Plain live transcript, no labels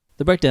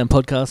The Breakdown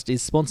podcast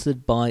is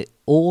sponsored by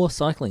Ore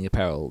Cycling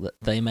Apparel.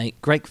 They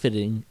make great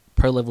fitting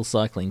pro-level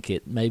cycling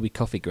kit made with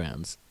coffee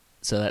grounds,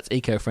 so that's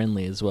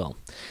eco-friendly as well.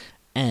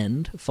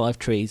 And 5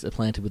 trees are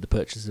planted with the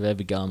purchase of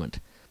every garment.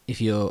 If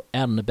you're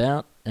out and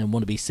about and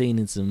want to be seen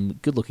in some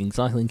good-looking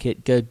cycling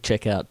kit, go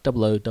check out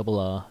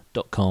www.com.au.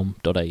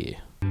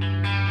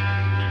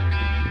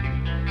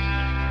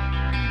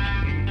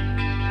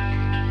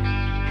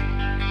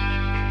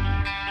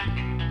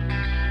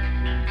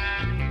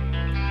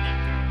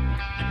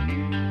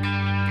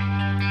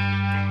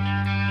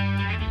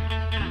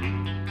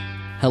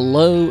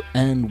 Hello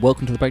and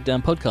welcome to the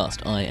Breakdown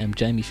Podcast. I am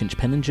Jamie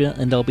Finch-Penninger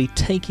and I'll be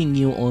taking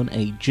you on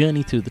a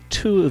journey through the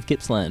Tour of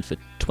Gippsland for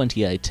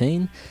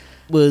 2018. It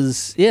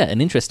was, an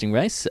interesting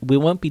race. We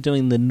won't be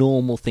doing the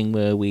normal thing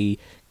where we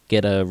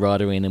get a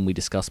rider in and we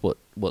discuss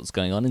what's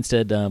going on.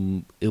 Instead,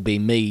 it'll be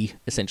me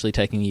essentially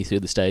taking you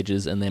through the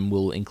stages, and then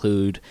we'll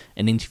include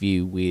an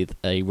interview with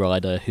a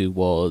rider who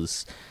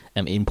was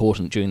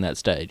important during that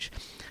stage.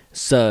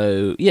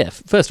 So,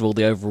 first of all,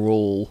 the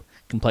overall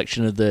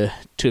complexion of the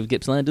Tour of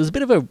Gippsland. It was a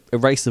bit of a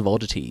race of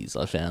oddities,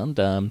 I found.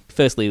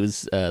 Firstly, it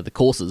was the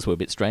courses were a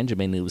bit strange. I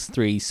mean, it was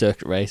 3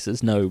 circuit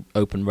races, no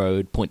open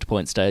road,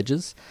 point-to-point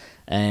stages,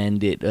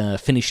 and it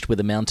finished with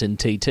a mountain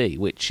TT,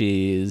 which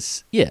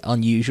is,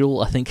 unusual,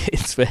 I think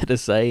it's fair to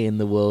say, in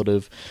the world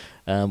of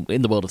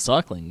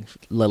cycling,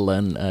 let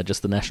alone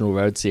just the National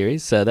Road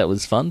Series. So that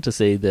was fun to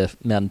see the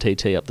mountain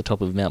TT up the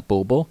top of Mount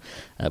Baw Baw.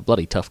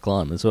 Bloody tough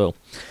climb as well.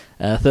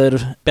 Third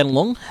of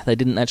Bennelong, they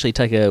didn't actually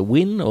take a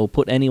win or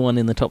put anyone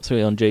in the top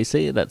 3 on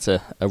GC. That's a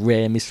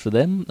rare miss for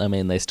them. I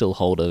mean, they still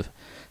hold a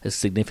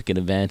significant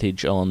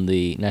advantage on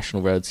the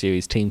National Road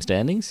Series team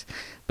standings.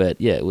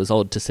 But it was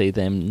odd to see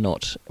them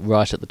not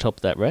right at the top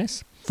of that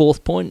race.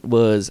 Fourth point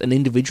was an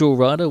individual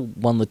rider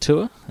won the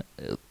Tour,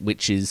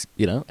 which is,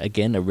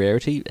 again, a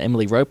rarity.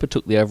 Emily Roper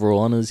took the overall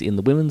honours in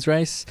the women's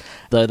race,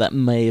 though that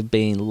may have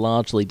been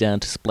largely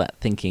down to Splat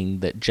thinking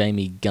that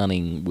Jamie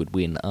Gunning would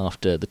win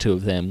after the two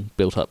of them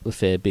built up a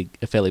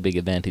fairly big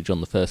advantage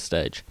on the first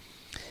stage.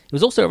 It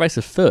was also a race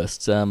of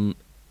firsts.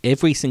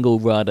 Every single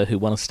rider who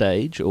won a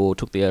stage or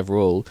took the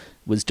overall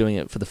was doing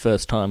it for the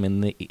first time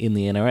in the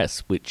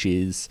NRS, which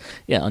is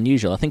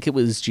unusual. I think it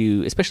was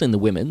due, especially in the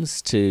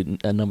women's, to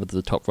a number of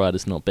the top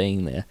riders not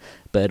being there,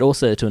 but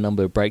also to a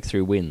number of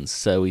breakthrough wins.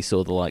 So we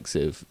saw the likes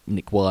of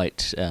Nick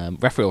White,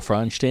 Raphael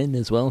Freienstein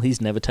as well. He's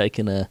never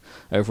taken a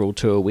overall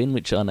Tour win,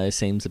 which I know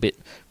seems a bit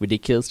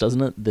ridiculous,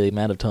 doesn't it? The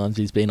amount of times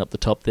he's been up the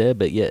top there,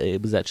 but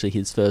it was actually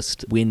his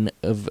first win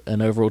of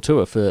an overall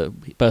Tour for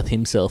both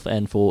himself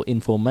and for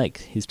Inform Make,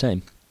 his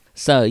team.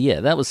 So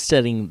that was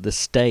setting the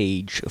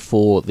stage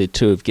for the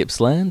Tour of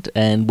Gippsland,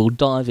 and we'll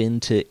dive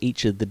into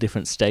each of the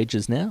different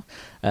stages now.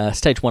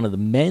 Stage 1 of the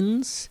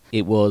men's,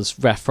 it was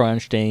Raf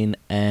Freienstein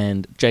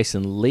and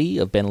Jason Lee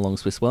of Bennelong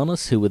Swiss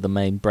Wellness who were the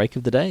main break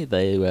of the day.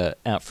 They were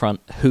out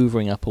front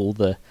hoovering up all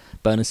the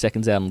bonus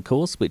seconds out on the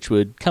course, which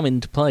would come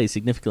into play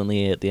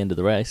significantly at the end of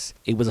the race.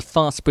 It was a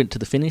fast sprint to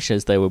the finish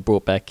as they were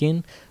brought back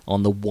in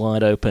on the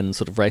wide open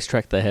sort of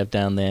racetrack they have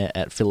down there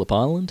at Phillip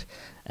Island.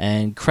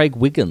 And Craig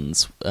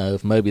Wiggins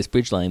of Mobius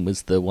Bridge Lane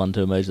was the one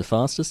to emerge the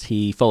fastest.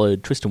 He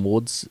followed Tristan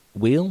Ward's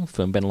wheel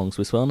from Bennelong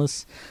Swiss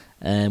Wellness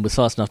and was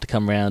fast enough to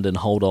come round and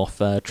hold off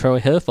Troy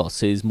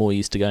Herfoss, who's more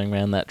used to going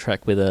around that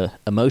track with a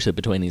motor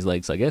between his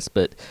legs, I guess,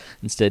 but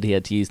instead he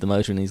had to use the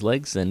motor in his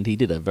legs, and he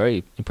did a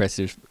very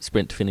impressive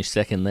sprint to finish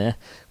second there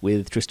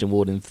with Tristan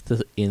Ward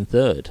in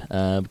third.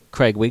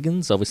 Craig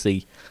Wiggins,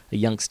 obviously a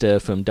youngster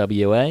from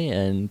WA,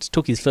 and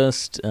took his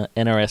first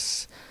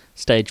NRS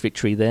stage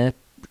victory there.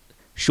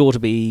 Sure to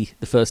be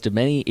the first of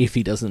many if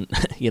he doesn't,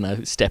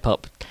 step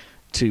up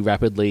too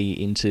rapidly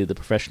into the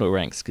professional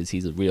ranks, because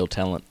he's a real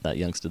talent, that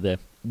youngster there.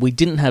 We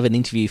didn't have an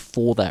interview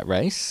for that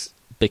race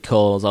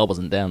because I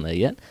wasn't down there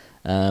yet,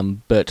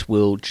 but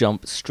we'll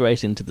jump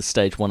straight into the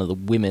stage 1 of the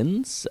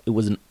women's. It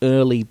was an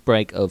early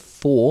break of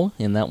 4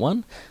 in that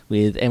one,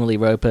 with Emily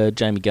Roper,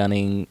 Jamie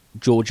Gunning,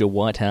 Georgia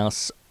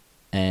Whitehouse,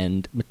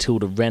 and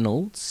Matilda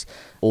Reynolds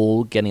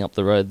all getting up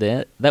the road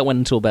there. That went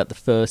until about the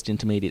first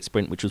intermediate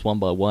sprint, which was won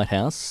by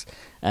Whitehouse,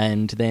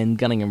 and then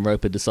Gunning and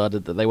Roper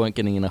decided that they weren't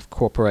getting enough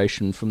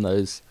cooperation from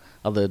those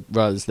other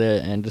riders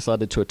there and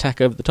decided to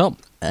attack over the top.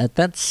 At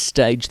that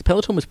stage, the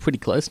peloton was pretty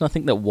close, and I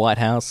think that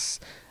Whitehouse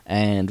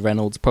and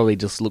Reynolds probably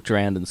just looked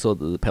around and saw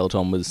that the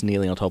peloton was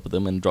nearly on top of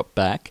them and dropped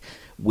back,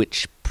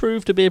 which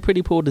proved to be a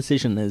pretty poor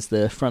decision as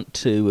the front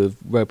two of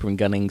Roper and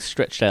Gunning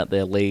stretched out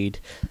their lead,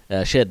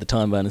 shared the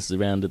time bonuses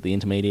around at the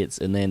intermediates,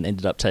 and then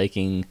ended up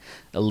taking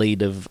a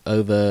lead of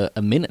over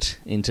a minute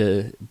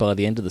by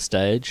the end of the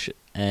stage,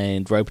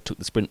 and Roper took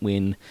the sprint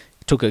win.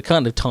 Took a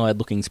kind of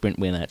tired-looking sprint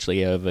win,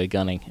 actually, over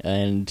Gunning,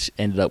 and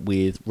ended up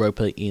with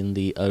Roper in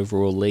the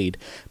overall lead.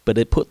 But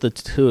it put the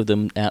two of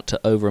them out to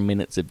over a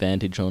minute's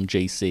advantage on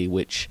GC,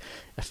 which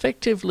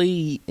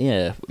effectively,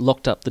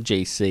 locked up the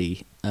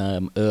GC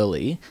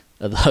early,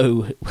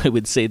 although we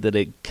would see that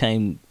it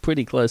came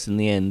pretty close in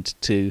the end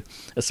to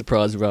a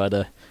surprise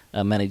rider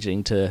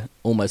managing to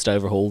almost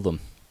overhaul them.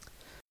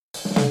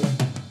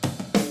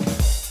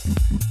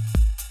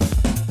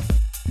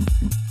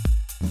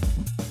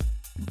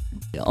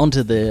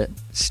 Onto the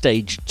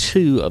stage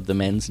 2 of the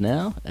men's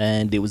now,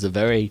 and it was a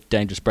very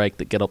dangerous break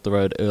that got up the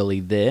road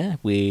early there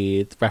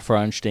with Rafa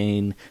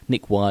Einstein,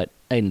 Nick White,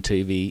 Aidan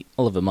Tuvey,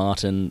 Oliver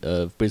Martin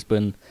of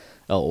Brisbane,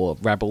 or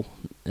Rabble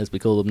as we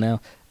call them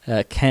now,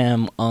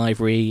 Cam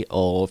Ivory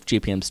of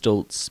GPM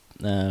Stultz,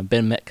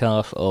 Ben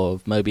Metcalf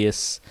of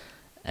Mobius,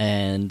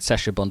 and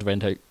Sasha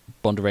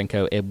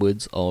Bondarenko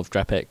Edwards of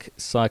Drapek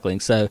Cycling.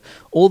 So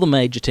all the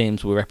major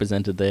teams were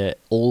represented there,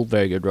 all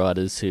very good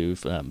riders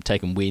who've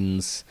taken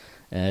wins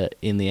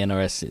in the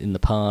NRS in the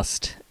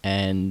past,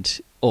 and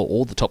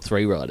all the top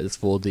 3 riders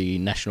for the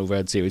National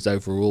Road Series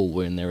overall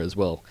were in there as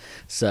well.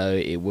 So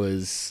it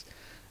was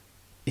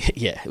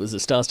a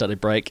star-studded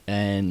break,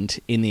 and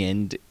in the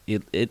end,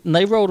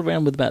 they rolled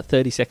around with about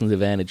 30 seconds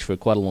advantage for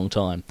quite a long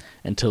time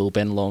until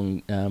Ben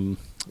Long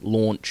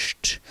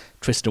launched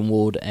Tristan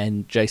Ward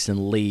and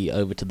Jason Lee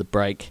over to the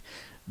break,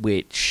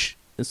 which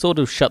sort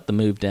of shut the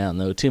move down.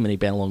 There were too many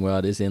Ben Long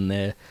riders in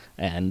there,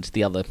 and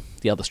the other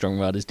strong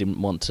riders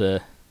didn't want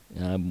to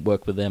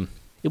work with them.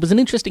 It was an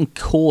interesting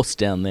course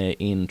down there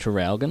in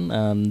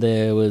Traralgon.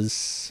 There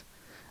was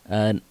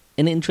an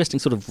interesting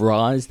sort of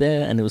rise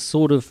there, and it was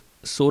sort of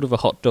a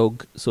hot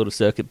dog sort of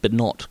circuit, but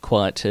not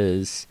quite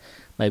as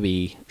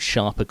maybe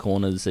sharper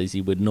corners as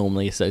you would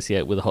normally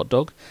associate with a hot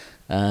dog.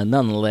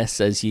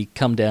 Nonetheless, as you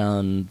come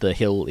down the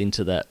hill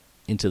into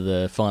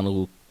the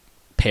final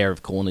pair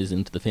of corners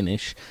into the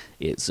finish,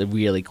 it's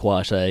really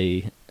quite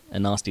a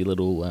nasty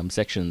little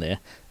section there,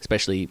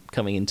 especially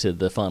coming into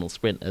the final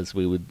sprint, as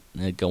we would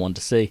go on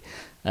to see.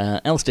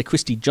 Alistair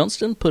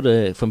Christie-Johnston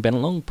from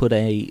Bennelong put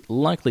a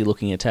likely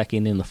looking attack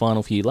in the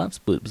final few laps,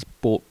 but was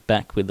brought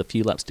back with a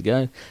few laps to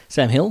go.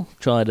 Sam Hill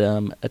tried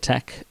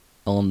attack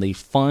on the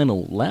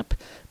final lap,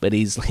 but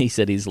he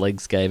said his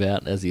legs gave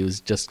out as he was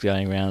just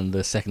going around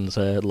the second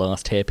to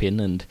last hairpin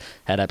and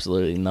had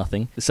absolutely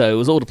nothing. So it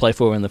was all to play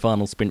for in the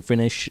final sprint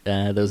finish.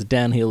 There was a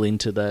downhill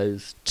into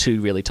those 2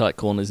 really tight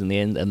corners in the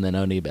end, and then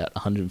only about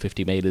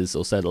 150 metres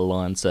or so to the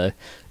line, so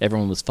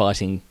everyone was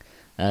fighting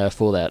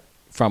for that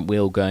front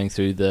wheel going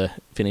through the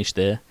finish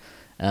there.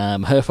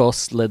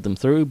 Herfoss led them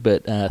through,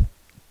 but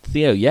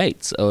Theo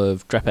Yates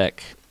of Drapac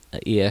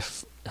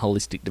EF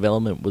Holistic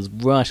Development was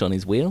right on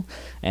his wheel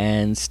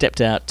and stepped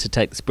out to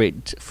take the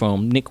sprint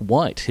from Nick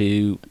White,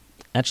 who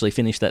actually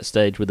finished that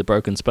stage with a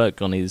broken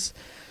spoke on his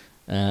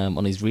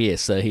rear.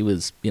 So he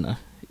was,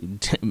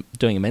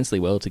 doing immensely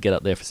well to get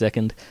up there for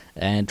second,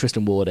 and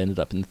Tristan Ward ended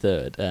up in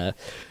third.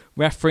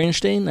 Raf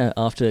Freienstein,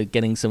 after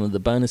getting some of the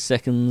bonus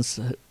seconds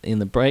in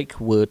the break,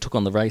 took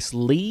on the race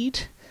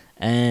lead.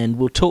 And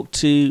we'll talk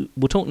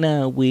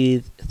now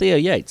with Theo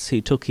Yates,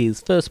 who took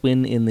his first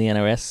win in the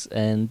NRS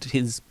and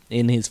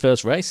in his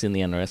first race in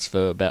the NRS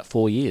for about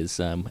 4 years,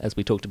 as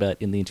we talked about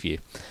in the interview.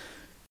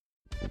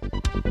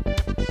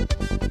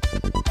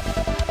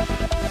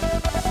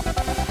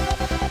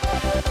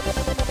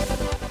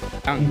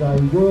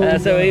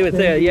 So we're here with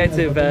Theo Yates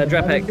of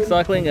Drapac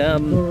Cycling.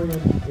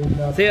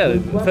 Theo,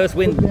 first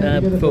win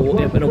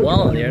for in a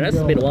while in the NRS.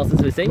 It's been a while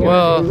since we've seen you.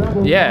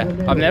 Well, yeah,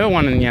 I've never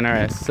won in the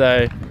NRS,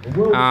 so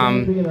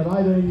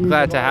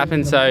glad to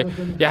happen. So,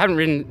 yeah, I haven't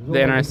ridden the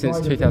NRS since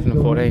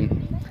 2014.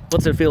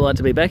 What's it feel like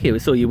to be back here? We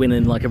saw you win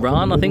in like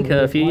Iran, I think,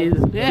 a few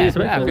years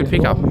back. Yeah, good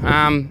pickup.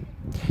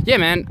 Yeah,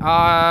 man,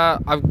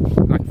 I've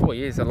like 4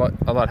 years. A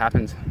lot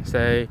happens.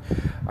 So,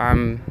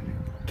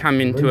 come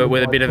into it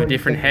with a bit of a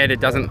different head. It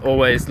doesn't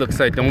always look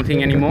so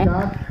daunting anymore.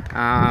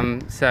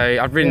 So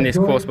I've ridden this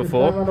course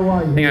before.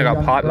 I think I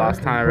got piped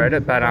last time I rode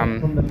it, but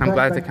I'm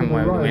glad to come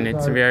away with a win.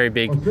 It's a very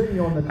big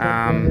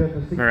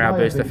morale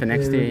booster for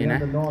next year,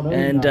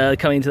 And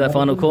coming into that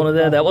final corner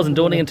there, that wasn't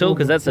daunting at all,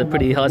 because that's a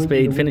pretty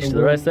high-speed finish to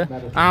the race there.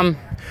 I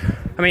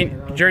mean,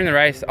 during the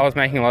race, I was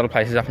making a lot of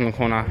places up in the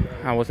corner.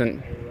 I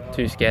wasn't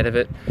too scared of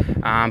it,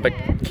 but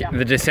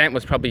the descent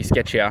was probably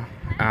sketchier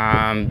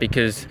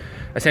because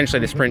essentially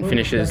the sprint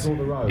finishes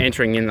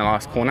entering in the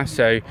last corner.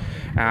 So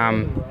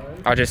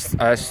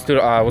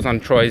I was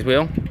on Troy's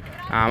wheel.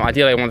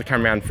 Ideally I wanted to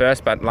come around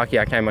first, but lucky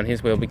I came on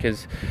his wheel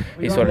because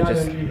he sort of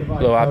just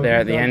blew up there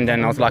at the end,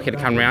 and I was lucky to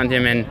come around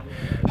him and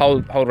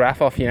hold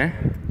Raf off, Yeah,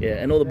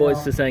 and all the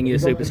boys are saying you're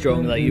super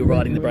strong, that you're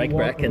riding the break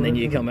back, and then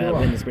you come out and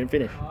win the sprint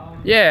finish.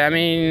 Yeah, I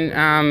mean,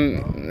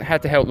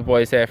 had to help the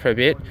boys there for a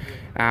bit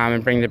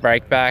and bring the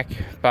break back,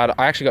 but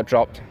I actually got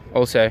dropped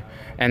also,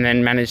 and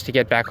then managed to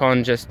get back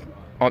on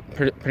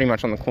pretty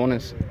much on the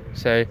corners.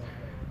 So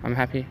I'm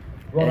happy.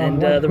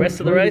 And the rest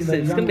of the race,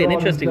 it's going to be an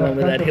interesting one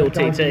with that Hill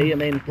TT. I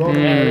mean,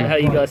 how are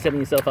you guys setting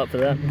yourself up for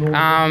that?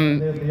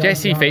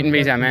 Jesse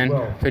Featonby's our man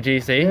for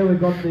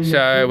GC,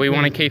 so we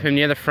want to keep him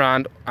near the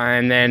front,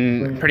 and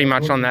then pretty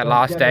much on that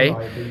last day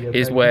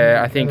is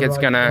where I think it's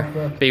going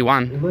to be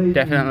won.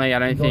 Definitely,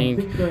 I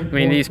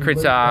mean, these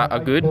crits are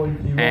good,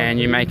 and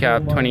you make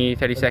up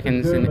 20-30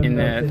 seconds in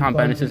the time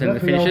bonuses and the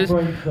finishes,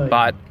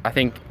 but I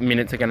think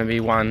minutes are going to be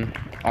won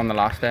on the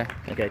last day.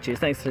 Okay, cheers.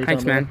 Thanks for your time.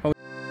 Thanks, man.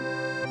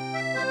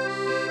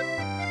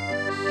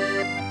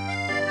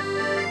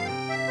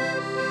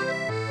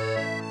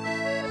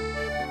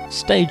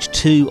 Stage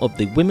 2 of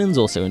the women's,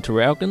 also in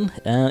Traralgon.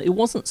 It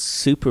wasn't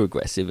super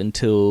aggressive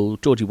until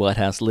Georgie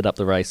Whitehouse lit up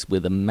the race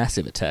with a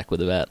massive attack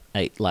with about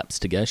 8 laps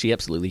to go. She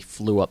absolutely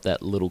flew up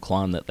that little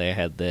climb that they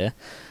had there,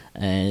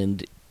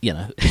 and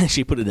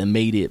she put an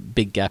immediate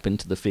big gap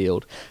into the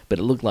field, but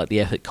it looked like the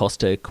effort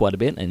cost her quite a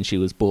bit, and she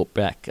was brought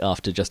back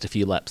after just a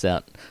few laps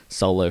out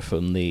solo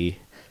from the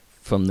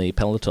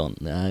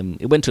peloton.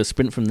 It went to a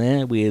sprint from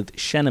there with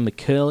Shannon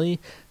McCurley,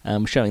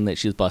 showing that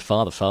she was by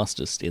far the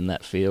fastest in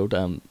that field.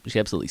 She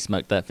absolutely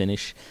smoked that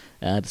finish,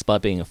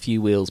 despite being a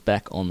few wheels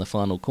back on the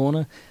final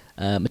corner.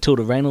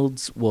 Matilda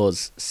Reynolds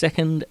was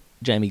second,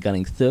 Jamie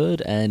Gunning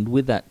third, and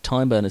with that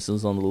time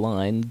bonuses on the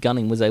line,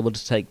 Gunning was able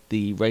to take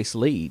the race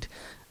lead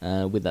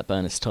with that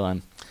bonus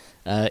time.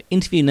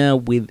 Interview now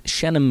with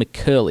Shannon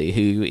McCurley,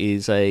 who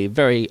is a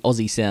very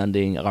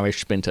Aussie-sounding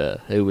Irish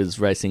sprinter who was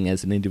racing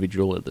as an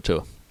individual at the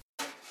Tour.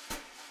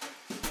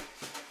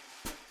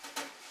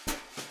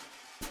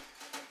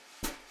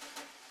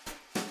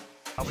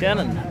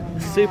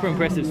 Shannon, super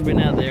impressive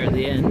sprint out there at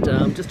the end.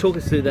 Just talk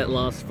us through that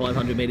last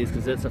 500 metres,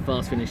 because that's a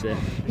fast finish there.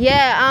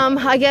 Yeah,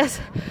 I guess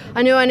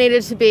I knew I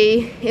needed to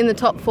be in the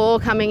top 4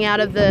 coming out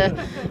of the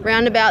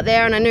roundabout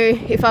there, and I knew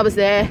if I was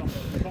there,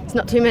 there's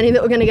not too many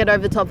that were going to get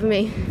over the top of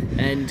me.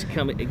 And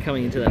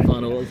coming into that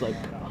final, it was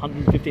like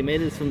 150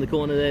 metres from the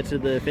corner there to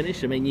the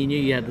finish. I mean, you knew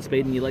you had the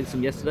speed in your legs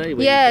from yesterday.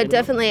 Yeah,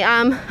 definitely.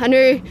 I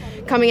knew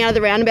coming out of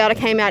the roundabout, I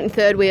came out in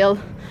third wheel.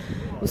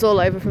 It was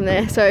all over from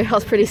there, so I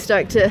was pretty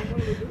stoked to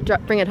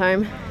bring it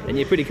home. And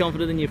you're pretty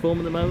confident in your form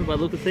at the moment by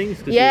the look of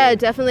things? Yeah,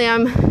 definitely.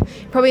 I'm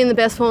probably in the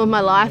best form of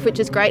my life, which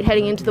is great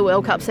heading into the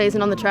World Cup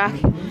season on the track.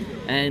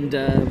 And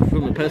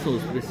from a personal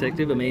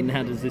perspective, I mean,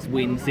 how does this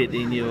win sit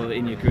in your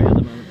career at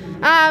the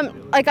moment?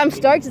 I'm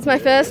stoked. It's my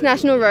first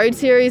National Road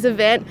Series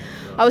event.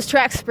 I was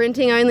track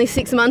sprinting only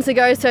 6 months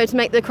ago, so to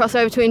make the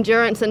crossover to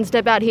endurance and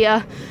step out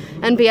here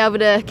and be able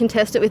to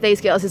contest it with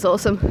these girls is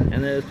awesome.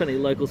 And there's plenty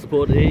of local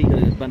support here. You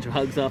got a bunch of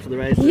hugs after the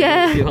race.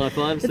 Yeah, a few high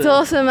fives. It's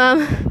awesome.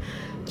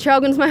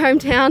 Traralgon's my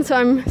hometown, so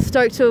I'm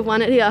stoked to have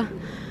won it here.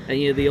 And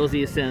you're the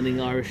Aussie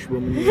sounding Irish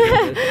woman.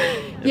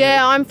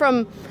 Yeah, I'm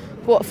from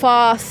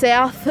far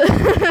south.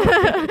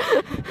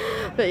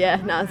 But yeah,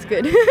 no, it's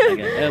good.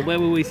 Okay. Where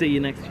will we see you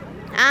next?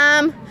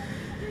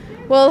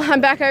 Well,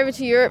 I'm back over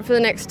to Europe for the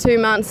next 2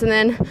 months, and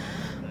then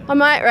I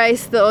might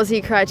race the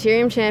Aussie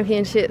Criterium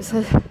Championships.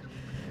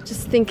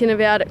 Just thinking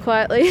about it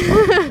quietly.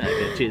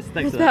 Okay, cheers.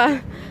 Thanks for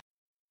that.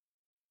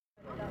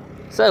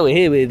 So we're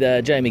here with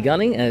Jamie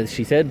Gunning, as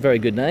she said, very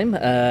good name,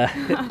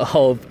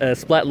 of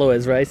Splat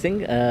Lawyers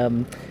Racing.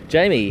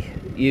 Jamie,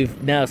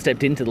 you've now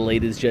stepped into the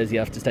leaders jersey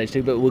after stage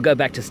 2, but we'll go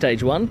back to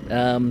stage 1.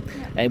 And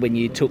when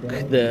you took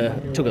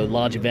a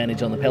large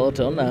advantage on the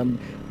peloton,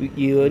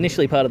 you were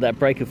initially part of that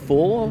break of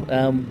 4.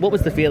 What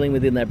was the feeling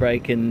within that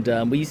break, and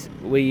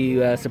were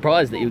you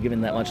surprised that you were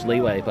given that much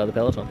leeway by the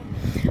peloton?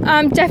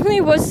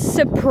 Definitely was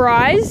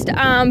surprised,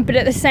 but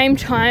at the same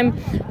time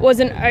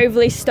wasn't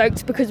overly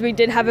stoked because we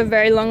did have a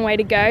very long way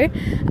to go.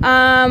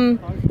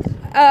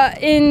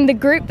 In the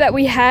group that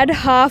we had,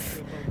 half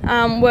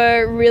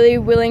were really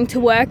willing to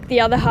work. The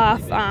other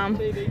half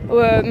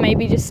were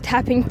maybe just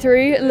tapping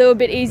through a little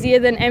bit easier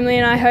than Emily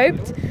and I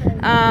hoped.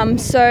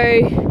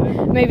 So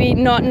maybe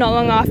not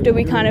long after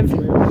we kind of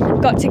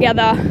got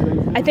together.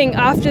 I think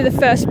after the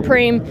first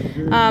preem,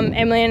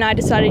 Emily and I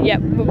decided,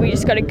 we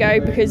just got to go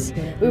because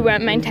we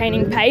weren't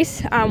maintaining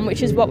pace,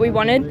 which is what we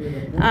wanted.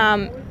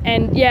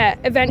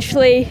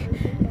 Eventually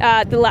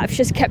the laps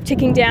just kept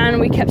ticking down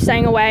and we kept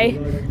staying away.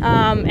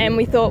 And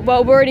we thought,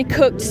 well, we're already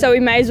cooked, so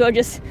we may as well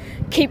just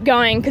keep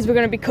going because we're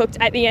going to be cooked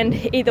at the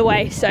end either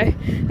way. So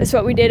that's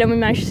what we did, and we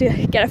managed to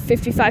get a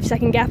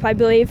 55-second gap, I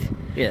believe.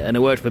 Yeah, and it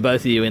worked for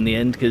both of you in the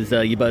end because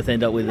you both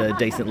end up with a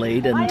decent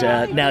lead, and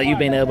now you've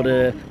been able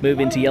to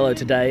move into yellow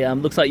today.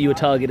 Looks like you were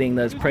targeting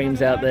those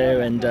preems out there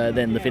and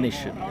then the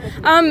finish.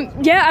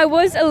 Yeah, I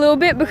was a little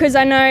bit because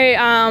I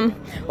know,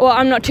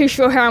 I'm not too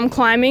sure how I'm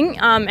climbing,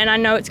 and I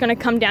know it's going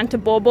to come down to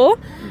ball.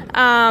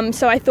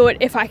 So I thought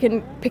if I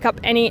can pick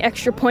up any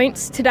extra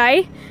points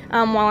today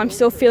while I'm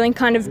still feeling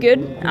kind of good,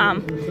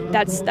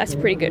 that's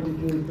pretty good.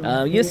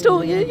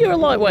 You're a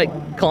lightweight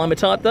climber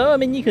type though. I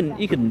mean, you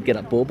can get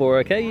up ball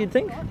okay, you'd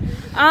think.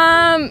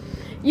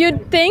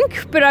 You'd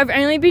think, but I've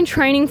only been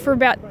training for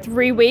about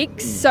 3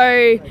 weeks,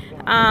 so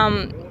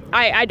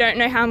I don't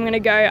know how I'm going to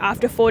go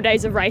after 4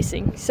 days of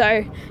racing.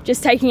 So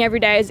just taking every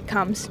day as it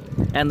comes.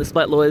 And the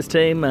Splat Lawyers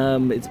team,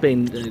 it's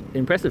been an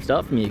impressive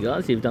start from you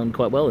guys. You've done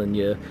quite well in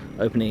your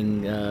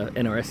opening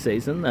NRS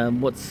season.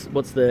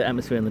 What's the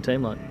atmosphere in the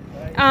team like?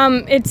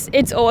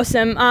 It's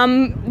awesome.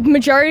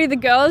 Majority of the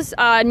girls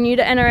are new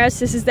to NRS.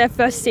 This is their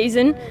first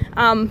season,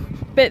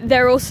 but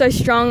they're all so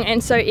strong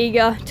and so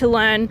eager to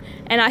learn,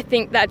 and I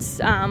think that's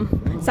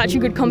such a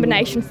good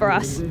combination for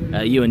us.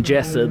 You and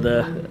Jess are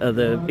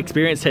the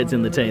experienced heads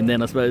in the team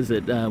then, I suppose,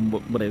 at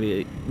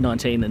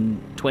 19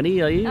 and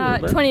 20, are you?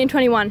 20 and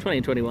 21. 20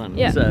 and 21.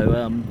 Yeah.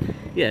 So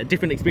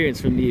different experience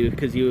from you,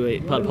 because you were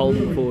part of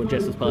Holden before and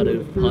Jess was part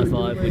of High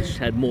Five, which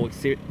had more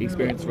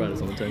experienced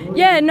riders on the team.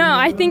 Yeah, no,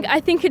 I think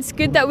it's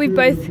good that we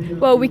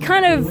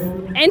kind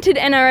of entered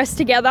NRS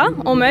together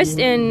almost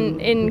in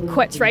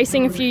Quetz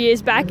Racing a few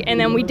years back, and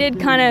then we did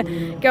kind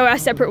of go our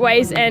separate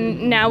ways,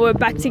 and now we're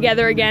back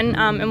together again,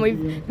 and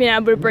we've been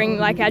able to bring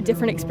like our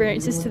different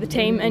experiences to the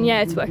team, and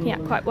yeah, it's working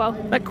out quite well.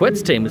 That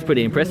Quetz team was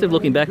pretty impressive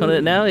looking back on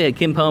it now. Yeah,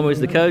 Kim Palmer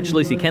was the coach,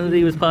 Lucy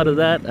Kennedy was part of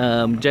that,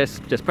 Jess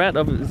Pratt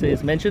obviously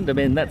as mentioned. I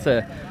mean, that's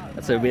a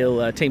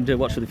real team to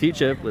watch for the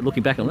future,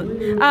 looking back on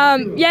it.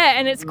 Yeah,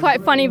 and it's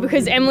quite funny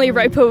because Emily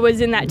Roper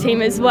was in that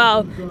team as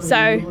well. So,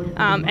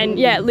 and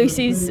yeah,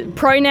 Lucy's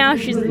pro now,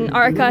 she's in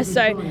Orica.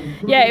 So,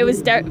 yeah, it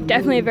was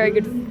definitely a very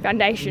good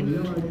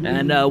foundation.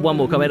 And one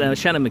more comment,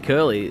 Shannon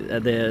McCurley,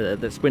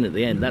 the sprint at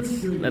the end,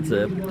 that's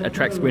a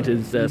track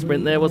sprinter's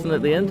sprint there, wasn't it,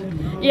 at the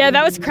end? Yeah,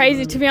 that was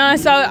crazy, to be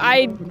honest. So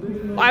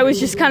I was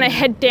just kind of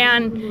head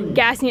down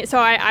gassing it, so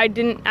I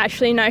didn't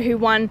actually know who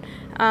won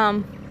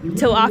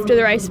till after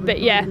the race, but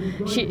yeah,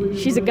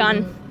 she's a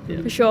gun,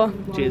 for sure.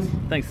 Cheers.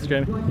 Thanks,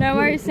 Jamie. No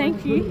worries,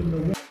 thank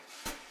you.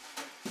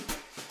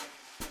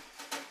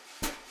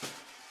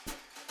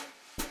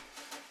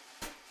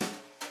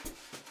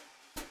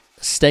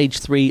 Stage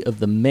 3 of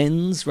the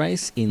men's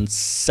race in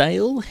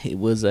Sale. It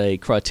was a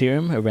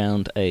criterium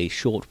around a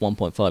short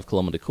 1.5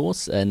 kilometre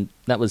course, and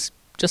that was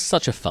just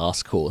such a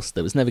fast course.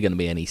 There was never going to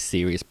be any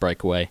serious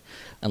breakaway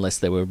unless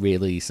there were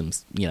really some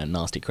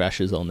nasty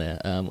crashes on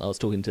there. I was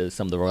talking to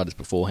some of the riders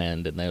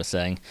beforehand, and they were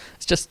saying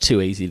it's just too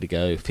easy to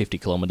go 50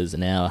 kilometres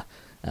an hour,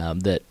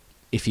 that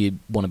if you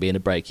want to be in a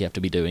break you have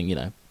to be doing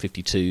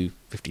 52,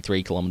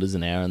 53 kilometres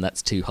an hour, and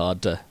that's too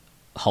hard to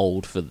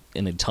hold for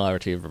an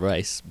entirety of a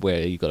race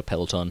where you've got a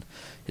peloton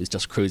who's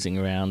just cruising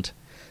around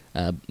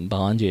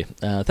behind you.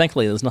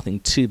 Thankfully there's nothing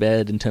too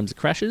bad in terms of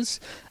crashes.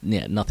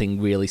 Yeah,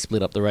 nothing really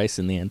split up the race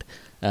in the end.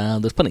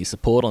 There's plenty of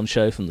support on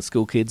show from the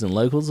school kids and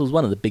locals. It was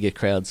one of the bigger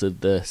crowds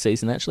of the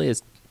season actually,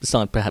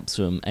 aside perhaps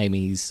from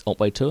Amy's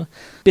Otway Tour.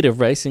 Bit of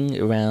racing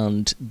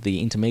around the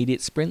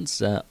intermediate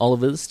sprints.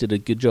 Oliver's did a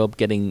good job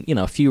getting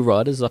a few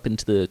riders up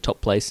into the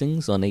top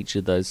placings on each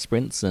of those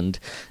sprints, and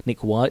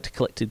Nick White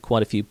collected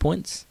quite a few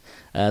points,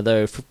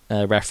 though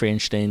Raf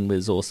Rienstein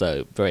was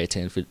also very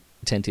attentive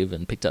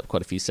and picked up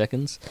quite a few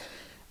seconds.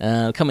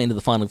 Coming into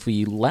the final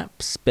few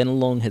laps,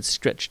 Bennelong had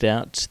stretched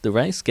out the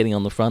race, getting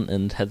on the front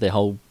and had their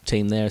whole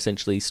team there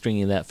essentially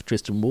stringing it out for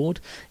Tristan Ward.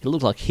 It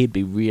looked like he'd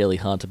be really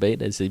hard to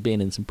beat, as he'd been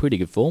in some pretty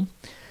good form.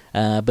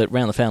 But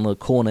round the final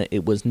corner,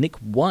 it was Nick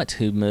White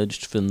who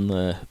emerged from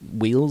the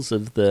wheels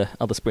of the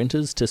other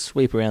sprinters to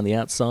sweep around the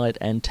outside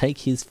and take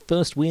his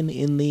first win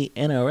in the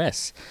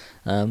NRS.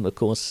 Of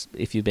course,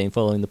 if you've been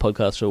following the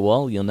podcast for a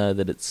while, you'll know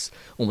that it's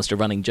almost a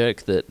running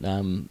joke that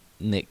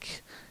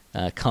Nick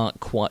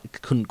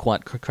couldn't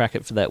quite crack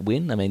it for that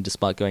win. I mean,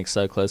 despite going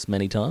so close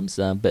many times,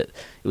 but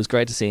it was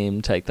great to see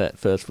him take that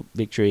first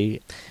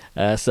victory.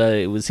 So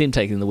it was him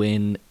taking the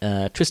win,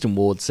 Tristan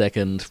Ward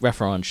second, Raf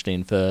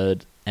Rienstein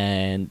third,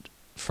 and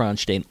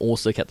Rienstein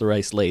also kept the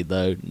race lead,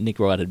 though Nick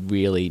White had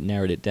really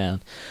narrowed it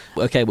down.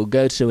 Okay, we'll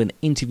go to an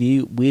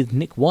interview with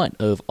Nick White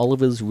of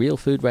Oliver's Real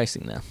Food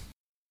Racing now.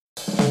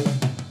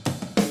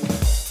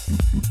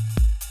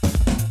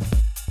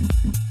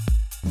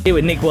 Here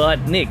with Nick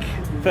White. Nick,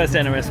 first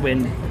NRS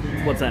win,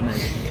 what's that mean?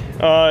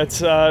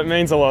 It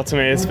means a lot to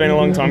me. It's been a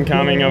long time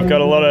coming. I've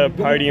got a lot of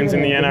podiums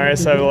in the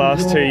NRS over the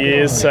last 2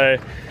 years, so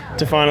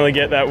to finally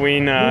get that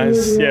win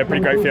is a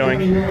pretty great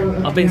feeling.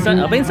 I've been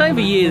saying for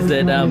years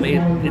that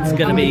it's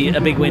going to be a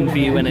big win for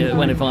you when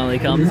it finally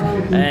comes,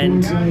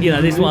 and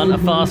this one, a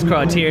fast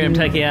criterium,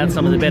 taking out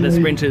some of the better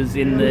sprinters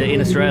in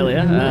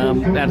Australia.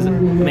 That's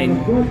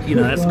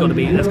got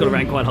to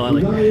rank quite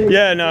highly.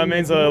 Yeah, no, it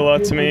means a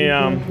lot to me.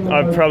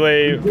 I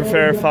probably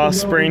prefer a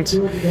fast sprint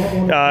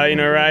in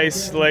a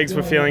race. Legs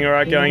were feeling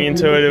alright going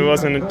into it. It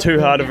wasn't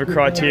too hard of a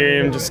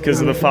criterium just because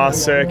of the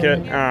fast circuit,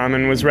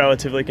 and was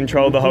relatively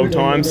controlled the whole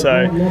time. So,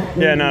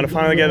 to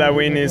finally get that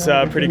win is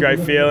a pretty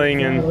great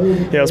feeling,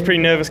 and I was pretty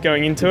nervous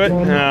going into it,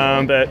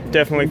 but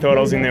definitely thought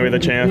I was in there with a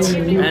chance.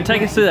 And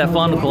take us through that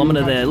final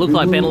kilometre there. It looked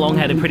like Bennelong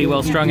had it pretty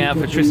well strung out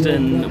for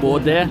Tristan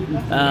Ward there.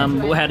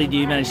 How did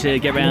you manage to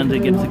get around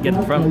and get to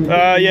the front?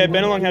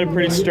 Bennelong had it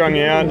pretty strung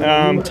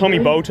out. Tommy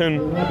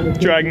Bolton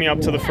dragged me up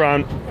to the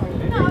front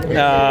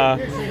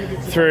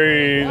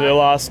through the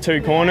last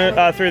two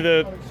corners, through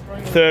the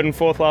third and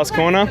fourth last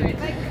corner.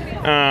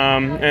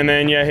 And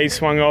then he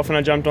swung off and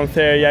I jumped on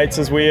Theo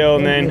Yates' wheel,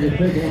 and then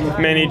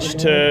managed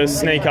to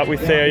sneak up with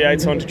Theo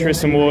Yates onto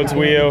Tristan Ward's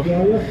wheel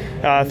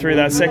through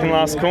that second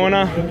last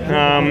corner,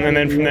 and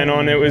then from then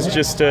on it was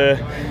just a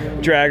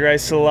drag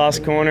race to the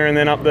last corner and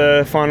then up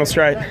the final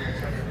straight.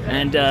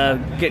 And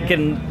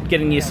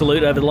getting your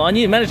salute over the line.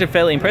 You managed a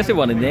fairly impressive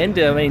one in the end.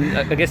 I mean,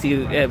 I guess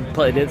you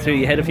played it through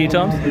your head a few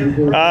times.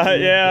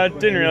 Yeah, I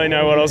didn't really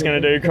know what I was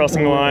going to do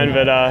crossing the line,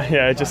 but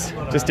just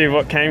did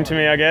what came to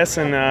me, I guess,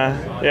 and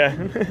yeah.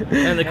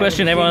 And the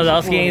question everyone's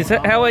asking is,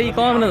 how are you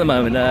climbing at the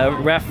moment?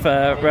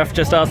 Raf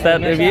just asked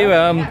that of you.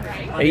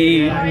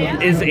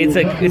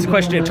 It's a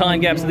question of time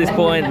gaps at this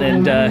point,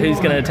 and who's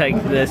going to take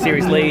the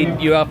series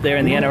lead. You're up there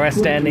in the NRS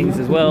standings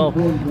as well,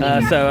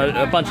 so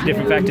a bunch of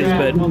different factors,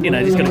 but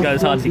just got to go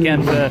as hard as you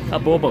can for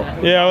up Baw Baw.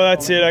 Yeah, well,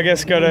 that's it. I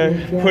guess got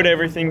to put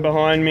everything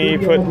behind me,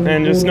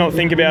 and just not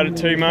think about it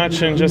too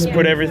much, and just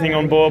put everything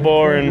on Baw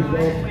Baw, and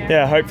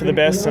hope for the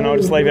best. And I'll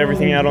just leave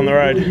everything out on the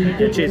road.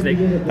 Yeah, cheers, Nick.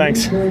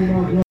 Thanks.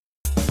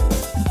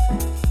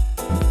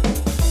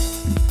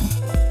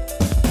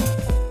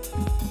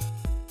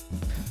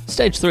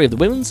 Stage 3 of the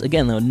women's.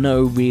 Again, there were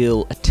no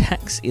real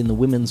attacks in the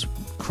women's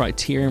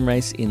criterium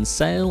race in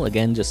Sale.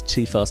 Again, just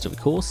too fast of a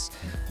course.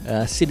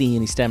 Sydney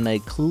Uni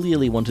Staminade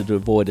clearly wanted to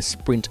avoid a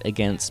sprint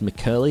against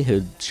McCurley,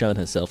 who'd shown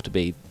herself to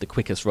be the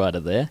quickest rider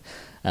there.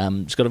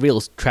 She's got a real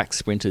track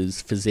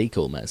sprinter's physique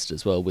almost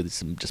as well, with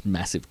some just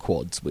massive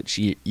quads, which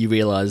you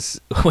realise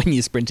when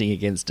you're sprinting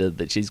against her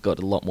that she's got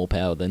a lot more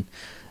power than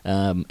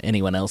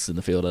anyone else in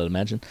the field, I'd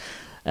imagine.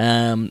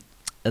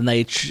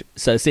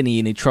 So Sydney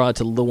Uni tried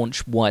to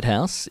launch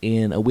Whitehouse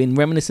in a win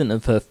reminiscent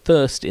of her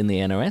first in the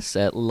NRS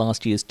at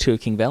last year's Tour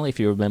King Valley, if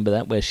you remember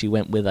that, where she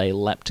went with a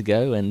lap to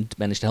go and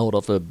managed to hold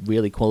off a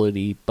really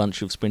quality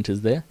bunch of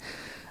sprinters there.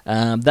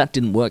 That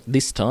didn't work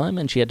this time,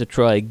 and she had to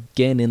try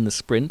again in the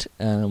sprint,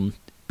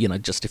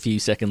 just a few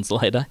seconds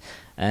later,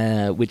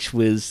 which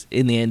was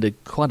in the end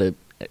quite an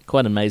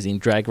amazing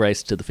drag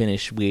race to the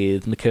finish,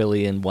 with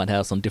McCurley and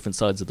Whitehouse on different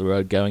sides of the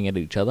road going at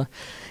each other.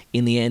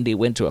 In the end, it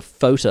went to a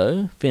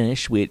photo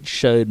finish, which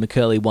showed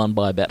McCurley won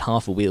by about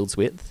half a wheel's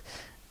width,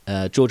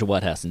 Georgia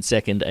Whitehouse in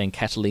second, and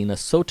Catalina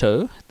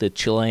Soto, the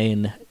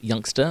Chilean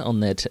youngster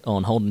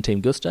on Holden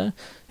Team Gusto,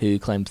 who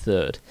claimed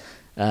third.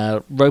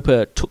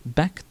 Roper took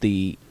back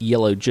the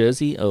yellow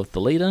jersey of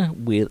the leader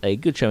with a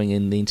good showing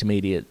in the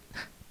intermediate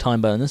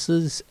time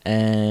bonuses,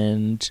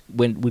 and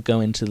would go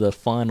into the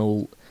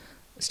final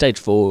Stage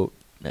 4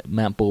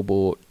 Mount Baw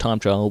Baw time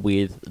trial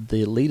with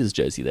the leader's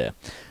jersey there.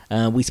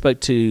 We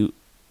spoke to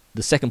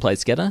the second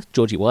place getter,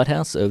 Georgie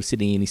Whitehouse of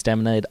Sydney Uni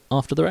Staminade,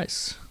 after the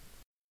race.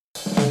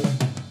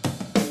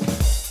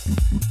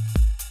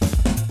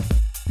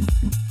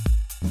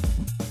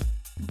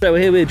 So we're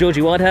here with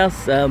Georgie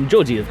Whitehouse.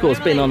 Georgie, of course,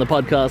 been on the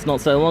podcast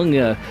not so long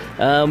ago.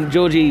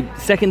 Georgie,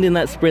 second in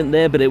that sprint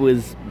there, but it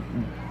was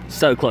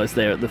so close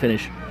there at the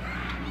finish.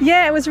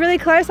 Yeah, it was really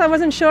close. I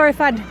wasn't sure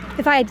if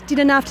I did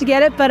enough to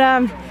get it,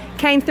 but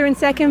came through in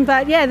second.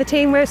 But yeah, the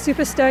team were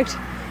super stoked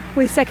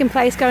with second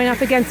place going up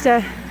against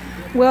a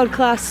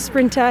world-class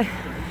sprinter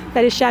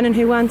that is Shannon,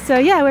 who won. So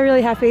yeah, we're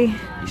really happy.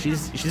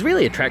 She's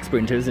really a track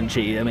sprinter, isn't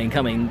she? I mean,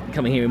 coming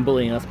here and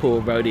bullying us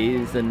poor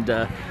roadies, and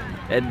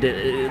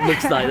it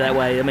looks like that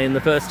way. I mean,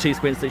 the first two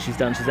sprints that she's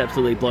done, she's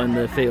absolutely blown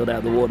the field out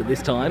of the water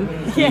this time.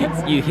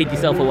 Yes. You hid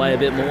yourself away a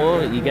bit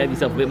more. You gave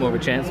yourself a bit more of a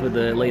chance with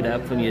the lead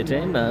up from your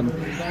team.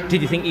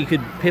 Did you think you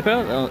could pip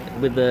her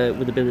with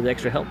a bit of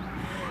extra help?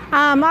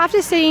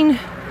 After seeing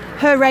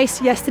her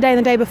race yesterday and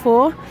the day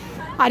before,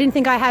 I didn't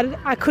think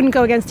I couldn't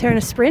go against her in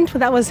a sprint.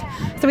 But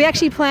so we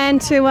actually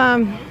planned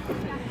to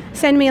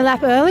send me a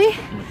lap early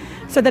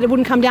so that it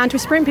wouldn't come down to a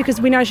sprint,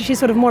 because we know she's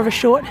sort of more of a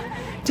short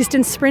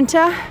distance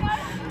sprinter.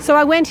 So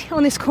I went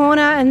on this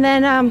corner, and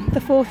then the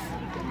fourth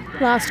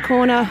last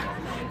corner,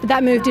 but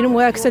that move didn't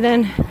work, so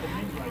then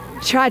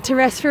tried to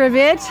rest for a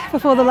bit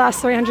before the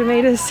last 300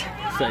 metres.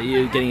 So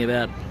you're getting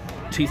about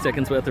 2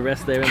 seconds worth of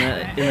rest there in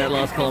that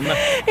last kilometre?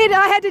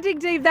 I had to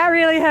dig deep, that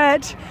really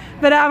hurt,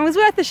 but it was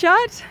worth the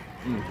shot.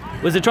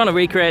 Was it trying to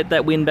recreate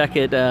that win back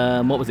at,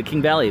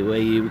 King Valley, where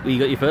you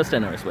got your first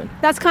NRS win?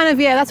 That's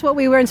that's what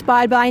we were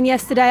inspired by, and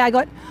yesterday I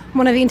got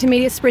one of the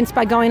intermediate sprints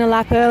by going a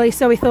lap early,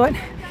 so we thought,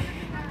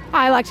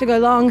 I like to go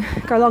long,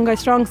 go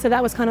strong, so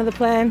that was kind of the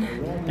plan.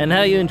 And how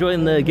are you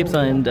enjoying the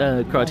Gippsland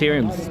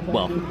criteriums?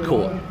 Well,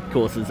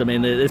 courses. I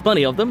mean, there's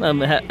plenty of them.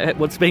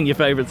 What's been your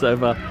favourite so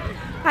far?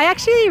 I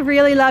actually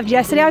really loved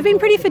yesterday. I've been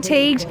pretty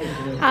fatigued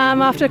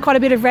after quite a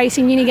bit of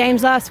racing uni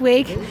games last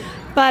week,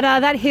 but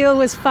that hill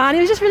was fun. It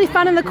was just really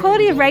fun, and the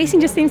quality of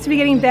racing just seems to be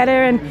getting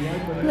better, and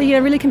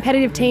really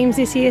competitive teams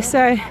this year.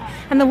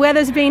 And the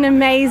weather's been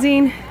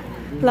amazing.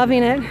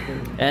 Loving it.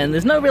 And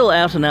there's no real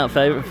out-and-out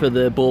favourite for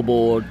the Baw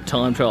Baw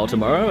time trial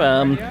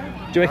tomorrow. Do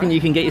you reckon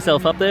you can get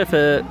yourself up there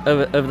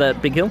over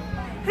that big hill?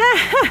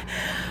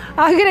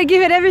 I'm going to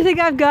give it everything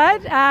I've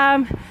got,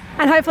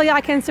 and hopefully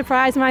I can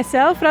surprise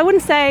myself. But I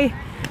wouldn't say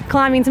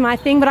climbing's my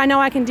thing, but I know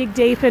I can dig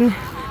deep and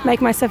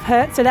make myself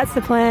hurt, so that's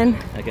the plan.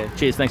 Okay,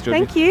 cheers. Thanks,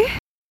 Georgie. Thank you.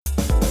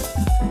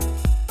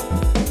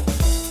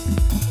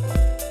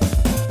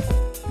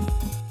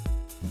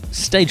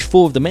 Stage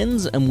 4 of the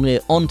men's, and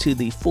we're on to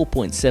the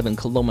 4.7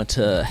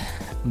 kilometre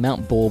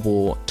Mount Baw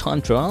Baw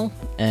time trial,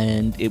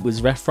 and it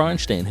was Raf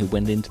Freienstein who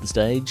went into the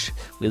stage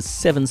with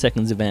 7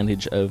 seconds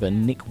advantage over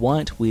Nick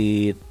White,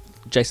 with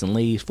Jason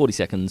Lee 40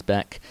 seconds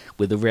back,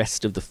 with the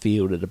rest of the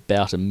field at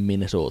about a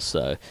minute or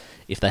so,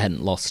 if they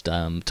hadn't lost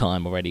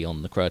time already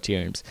on the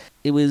criteriums.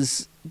 It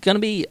was going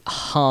to be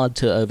hard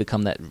to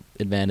overcome that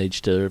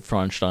advantage to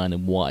Freienstein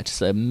and White,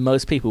 so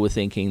most people were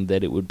thinking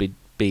that it would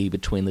be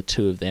between the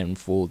two of them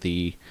for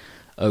the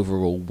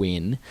overall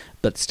win,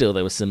 but still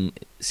there were some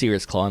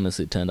serious climbers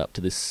who turned up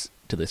to this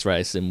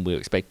race, and we were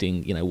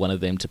expecting one of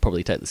them to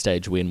probably take the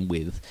stage win,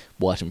 with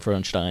White and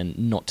Freienstein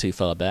not too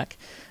far back.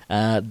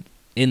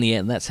 In the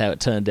end, that's how it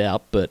turned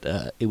out,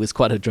 but it was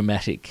quite a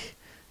dramatic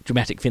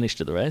finish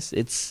to the race.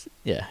 It's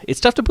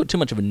tough to put too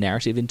much of a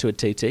narrative into a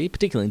TT,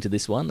 particularly into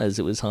this one, as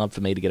it was hard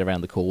for me to get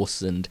around the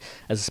course, and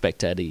as a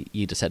spectator,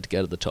 you just had to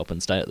go to the top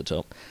and stay at the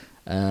top.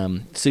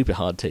 Super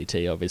hard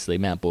TT, obviously.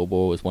 Mount Baw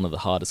was one of the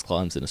hardest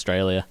climbs in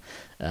Australia.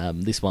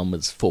 This one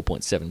was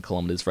 4.7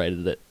 kilometres,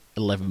 rated at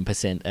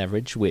 11%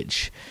 average,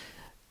 which,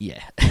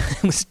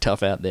 it was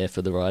tough out there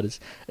for the riders,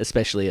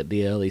 especially at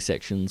the early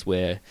sections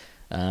where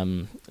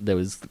there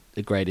was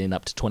a gradient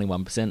up to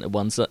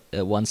 21%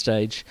 at one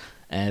stage,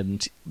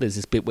 and there's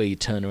this bit where you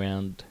turn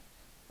around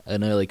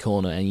an early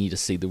corner and you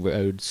just see the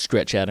road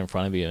stretch out in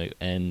front of you,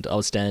 and I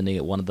was standing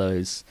at one of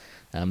those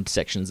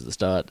sections at the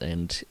start,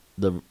 and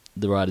the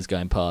riders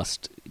going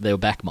past, they were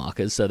back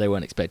markers, so they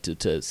weren't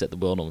expected to set the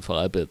world on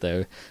fire, but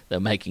they were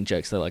making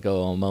jokes. They're like,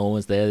 "Oh, I'm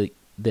almost there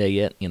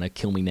yet,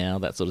 kill me now,"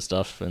 that sort of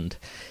stuff, and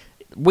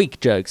weak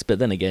jokes. But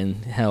then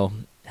again, how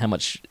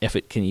much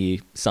effort can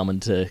you summon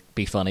to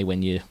be funny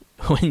when you're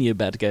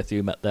about to go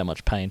through that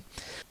much pain?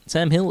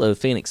 Sam Hill of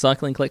Phoenix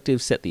Cycling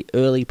Collective set the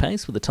early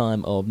pace with a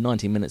time of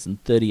 19 minutes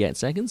and 38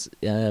 seconds.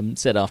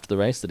 Said after the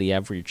race that he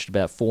averaged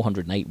about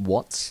 408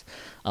 watts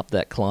up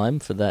that climb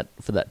for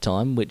that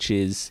time, which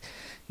is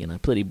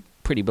pretty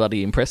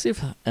bloody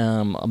impressive.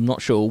 I'm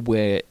not sure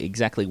where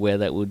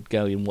that would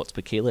go in watts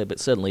per kilo, but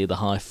certainly the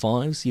high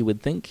fives, you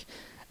would think.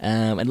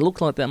 And it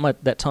looked like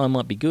that time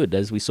might be good,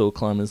 as we saw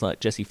climbers like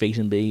Jesse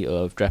Featonby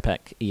of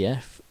Drapac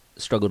EF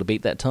struggle to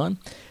beat that time.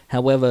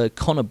 However,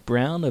 Connor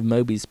Brown of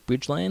Moby's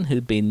Bridgeland,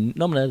 who'd been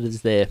nominated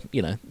as their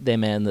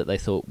man that they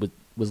thought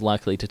was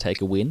likely to take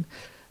a win,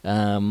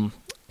 and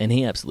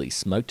he absolutely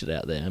smoked it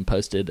out there and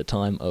posted a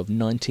time of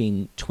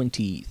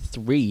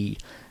 19:23,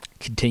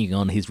 continuing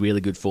on his really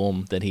good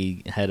form that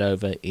he had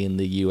over in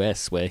the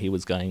US, where he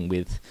was going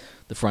with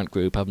the front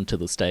group up until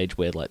the stage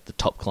where the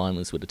top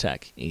climbers would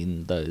attack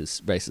in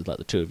those races like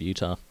the Tour of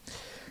Utah.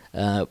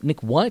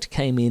 Nick White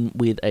came in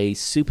with a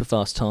super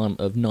fast time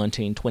of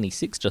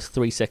 19:26, just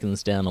 3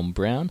 seconds down on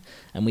Brown,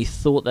 and we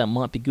thought that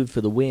might be good for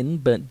the win,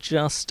 but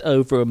just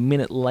over a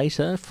minute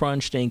later,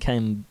 Freienstein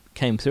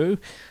came through,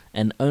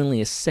 and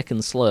only a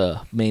second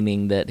slower,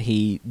 meaning that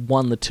he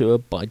won the Tour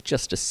by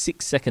just a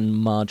 6-second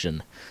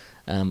margin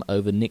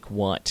over Nick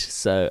White.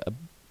 So a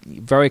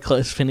very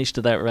close finish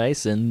to that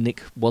race, and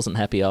Nick wasn't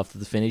happy after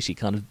the finish. He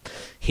kind of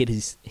hit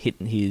his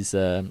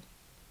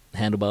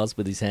handlebars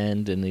with his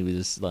hand, and he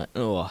was like,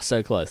 "Oh,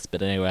 so close."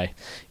 But anyway,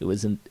 it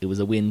was a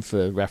win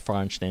for Raf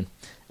Freienstein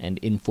and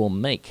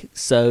Inform Make.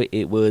 So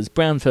it was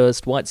Brown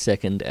first, White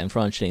second, and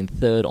Freienstein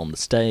third on the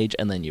stage,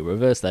 and then you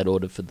reverse that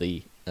order for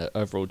the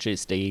overall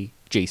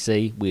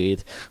GC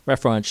with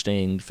Raf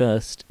Freienstein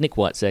first, Nick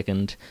White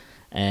second,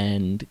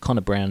 and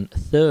Connor Brown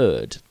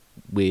third,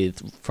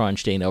 with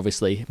Freienstein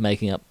obviously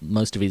making up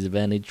most of his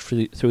advantage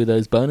through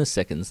those bonus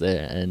seconds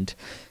there, and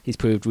he's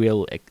proved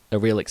a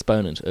real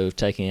exponent of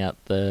taking out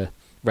the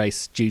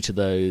race due to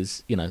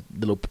those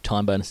little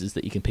time bonuses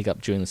that you can pick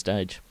up during the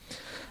stage.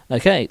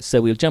 Okay,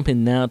 so we'll jump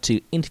in now to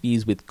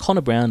interviews with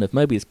Connor Brown of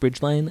Mobius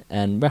Bridgelane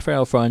and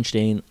Raphael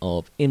Freienstein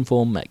of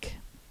Inform Make.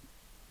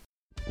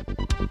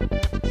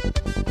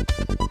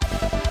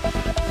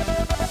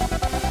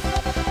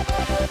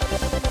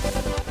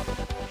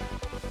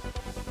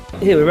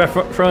 Here we're Raf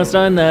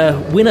Freienstein,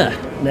 winner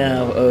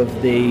now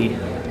of the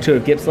Tour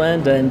of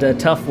Gippsland, and a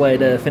tough way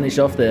to finish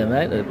off there,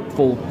 mate. A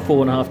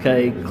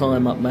 4.5k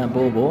climb up Mount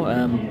Baw.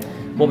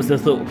 What was the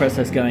thought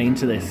process going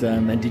into this,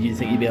 and did you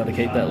think you'd be able to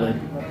keep that lead?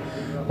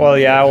 Well,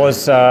 I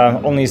was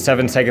only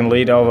 7-second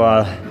lead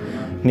over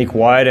Nick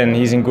White, and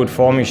he's in good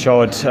form. He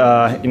showed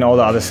in all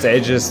the other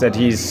stages that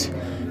he's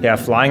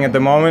flying at the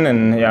moment,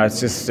 and it's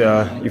just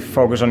you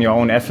focus on your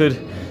own effort.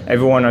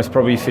 Everyone was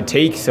probably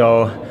fatigued,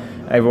 so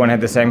everyone had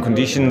the same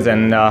conditions,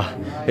 and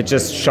it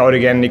just showed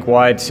again. Nick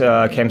White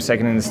came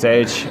second in the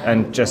stage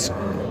and just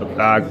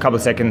a couple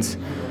of seconds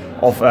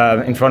off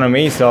in front of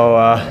me. So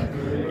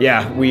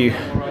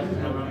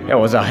it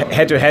was a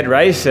head-to-head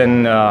race,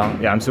 and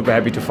I'm super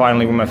happy to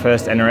finally win my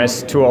first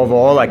NRS Tour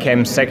overall. I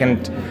came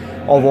second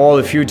overall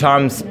a few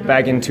times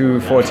back in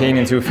 2014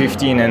 and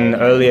 2015, and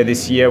earlier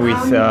this year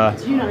with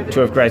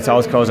Tour of Great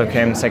South Coast I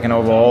came second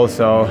overall.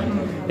 So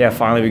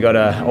finally we got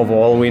an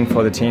overall win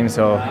for the team,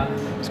 so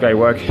it's great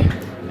work.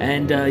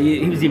 And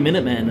he was your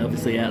minute man,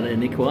 obviously, out there,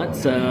 Nick White,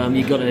 so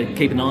you've got to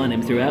keep an eye on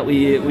him throughout. Were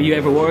you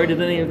ever worried at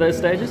any of those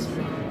stages?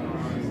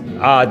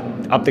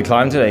 Up the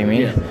climb today, you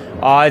mean?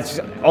 It's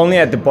only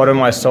at the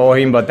bottom I saw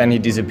him, but then he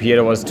disappeared.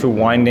 It was too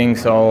winding,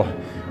 so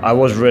I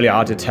was really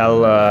hard to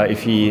tell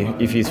if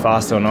he's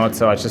fast or not.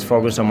 So I just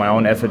focused on my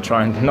own effort,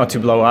 trying not to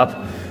blow up.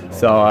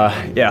 So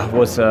yeah, it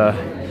was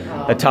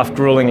a tough,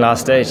 grueling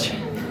last stage.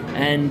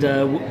 And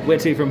where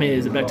to from here?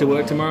 Is it back to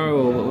work tomorrow,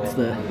 or what's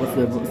the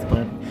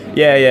plan?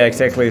 Yeah,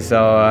 exactly.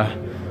 So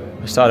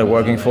I started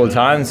working full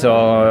time. So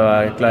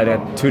I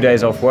had 2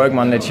 days off work,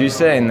 Monday,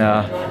 Tuesday, and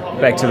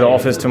back to the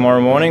office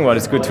tomorrow morning. But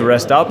it's good to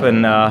rest up.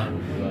 And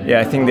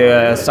I think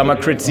the summer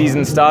crit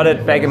season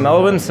started back in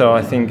Melbourne. So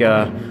I think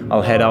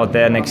I'll head out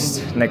there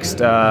next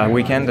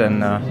weekend,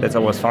 and that's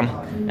always fun.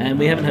 And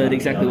we haven't heard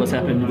exactly what's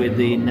happened with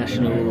the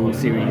National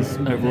Series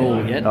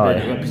overall yet, but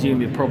I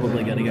presume you're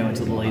probably going to go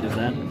into the lead of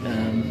that.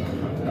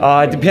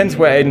 It depends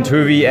where Aiden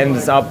Tuvey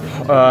ends up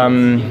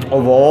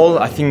overall.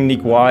 I think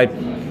Nick White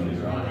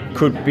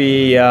could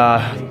be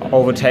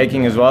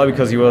overtaking as well,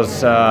 because he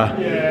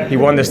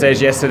won the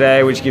stage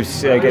yesterday, which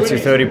gets you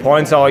 30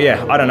 points. So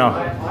yeah, I don't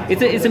know.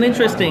 It's an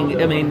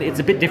interesting. I mean, it's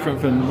a bit different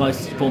from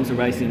most forms of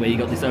racing where you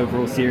got this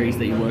overall series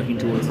that you're working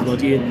towards.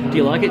 Do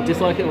you like it?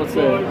 Dislike it? What's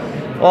the?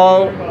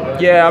 Well,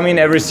 yeah. I mean,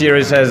 every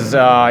series has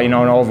an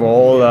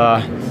overall.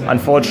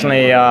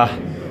 Unfortunately,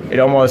 it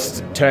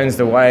almost turns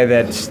the way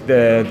that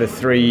the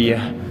three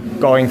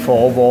going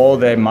for overall,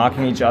 they're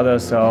marking each other.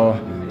 So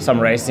some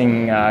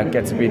racing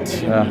gets a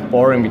bit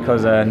boring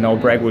because no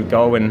break would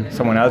go when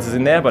someone else is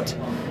in there. But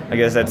I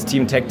guess that's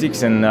team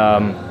tactics, and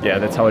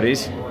that's how it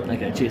is.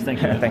 Okay, cheers.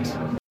 Thank you. Thanks.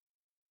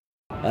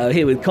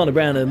 Here with Connor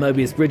Brown of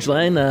Mobius Bridge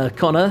Lane.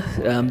 Connor,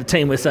 the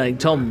team was saying,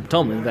 Tom,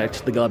 in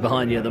fact, the guy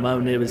behind you at the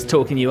moment, he was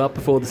talking you up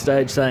before the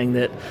stage, saying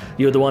that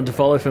you were the one to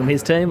follow from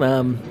his team,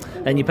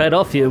 and you paid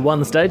off. You won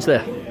the stage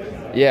there.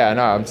 Yeah,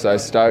 no, I'm so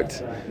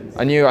stoked.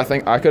 I knew I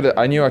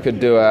could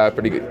do a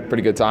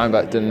pretty good time,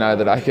 but didn't know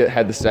that I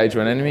had the stage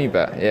win in me.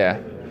 But yeah,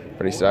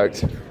 pretty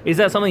stoked. Is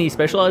that something you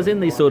specialise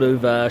in? These sort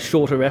of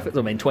shorter efforts?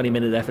 I mean,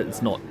 20-minute effort.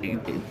 It's not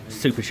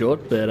super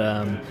short, but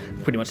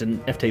pretty much an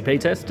FTP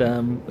test.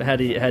 How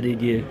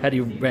do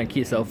you rank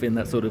yourself in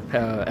that sort of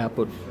power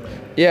output?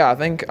 Yeah, I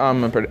think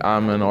I'm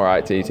an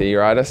alright TT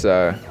rider,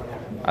 so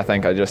I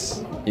think I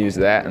just use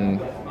that,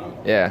 and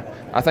yeah,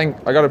 I think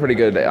I got a pretty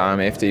good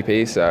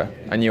FTP, so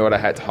I knew what I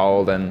had to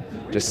hold and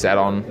just sat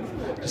on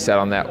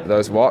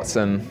those watts,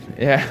 and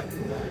yeah.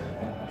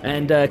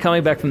 And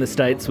coming back from the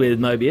States with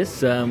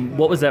Mobius,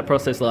 what was that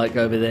process like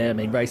over there? I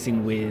mean,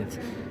 racing with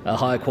a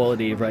higher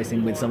quality of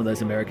racing with some of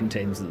those American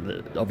teams that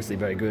are obviously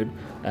very good,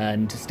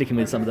 and sticking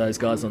with some of those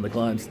guys on the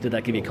climbs, did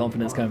that give you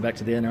confidence coming back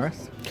to the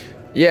NRS?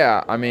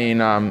 Yeah, I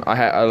mean,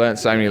 I learned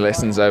so many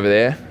lessons over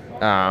there,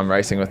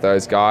 racing with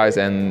those guys,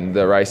 and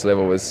the race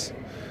level was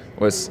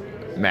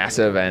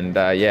massive, and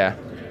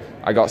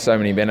I got so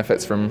many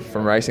benefits from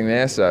racing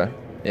there. So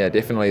yeah,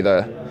 definitely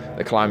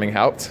the climbing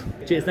helped.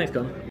 Cheers, thanks,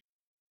 Connor.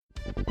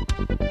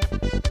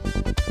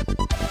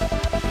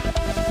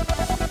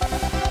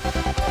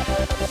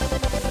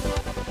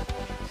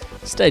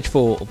 Stage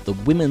 4 of the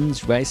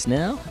women's race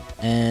now,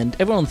 and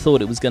everyone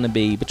thought it was going to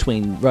be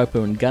between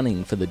Roper and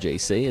Gunning for the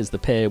GC, as the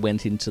pair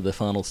went into the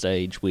final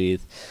stage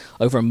with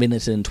over a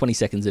minute and 20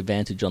 seconds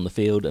advantage on the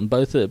field, and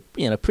both are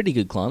pretty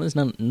good climbers,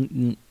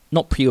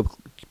 not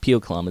pure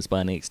climbers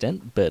by any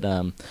extent, but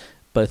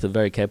both are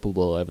very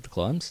capable over the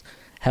climbs.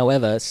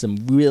 However, some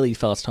really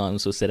fast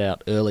times were set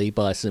out early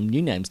by some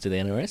new names to the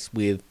NRS,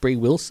 with Brie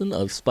Wilson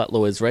of Splat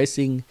Lawyers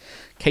Racing,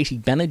 Katie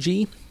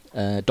Banerjee,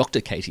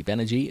 Dr. Katie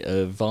Banerjee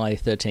of VI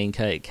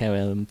 13K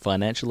KM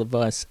Financial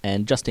Advice,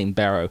 and Justine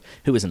Barrow,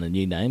 who isn't a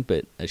new name,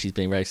 but she's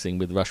been racing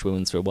with Rush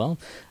Women's for a while.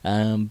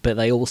 But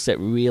they all set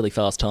really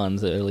fast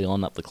times early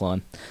on up the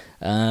climb.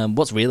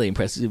 What's really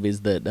impressive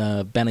is that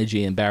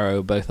Banerjee and Barrow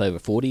are both over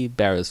 40.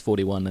 Barrow's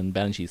 41 and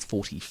Banerjee's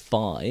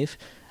 45.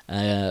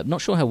 I'm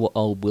not sure how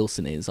old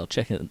Wilson is. I'll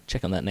check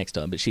on that next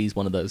time, but she's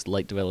one of those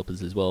late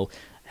developers as well.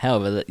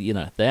 However,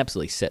 they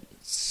absolutely set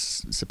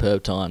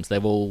superb times.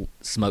 They've all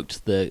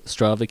smoked the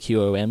Strava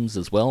QOMs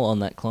as well on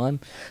that climb,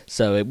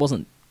 so it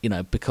wasn't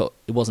because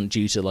it wasn't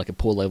due to like a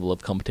poor level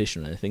of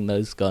competition or anything.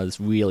 Those guys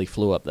really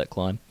flew up that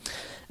climb.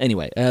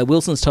 Anyway,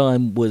 Wilson's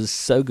time was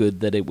so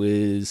good that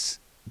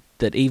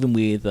even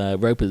with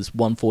Roper's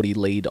 140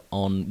 lead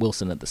on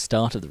Wilson at the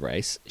start of the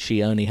race,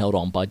 she only held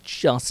on by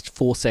just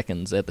 4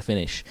 seconds at the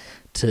finish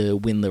to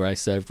win the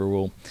race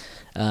overall.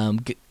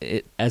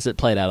 As it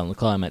played out on the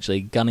climb,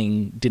 actually,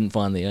 Gunning didn't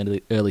find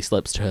the early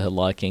slopes to her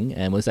liking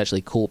and was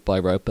actually caught by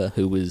Roper,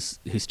 who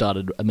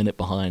started a minute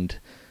behind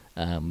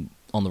on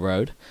the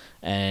road.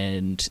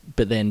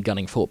 But then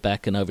Gunning fought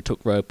back and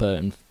overtook Roper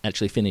and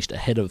actually finished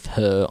ahead of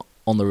her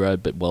on the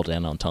road, but well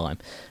down on time.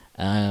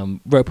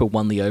 Roper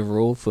won the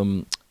overall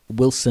from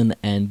Wilson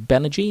and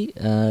Banerjee.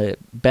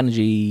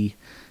 Banerjee,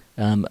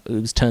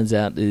 it turns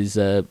out, is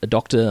a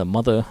doctor, a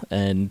mother,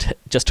 and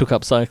just took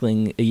up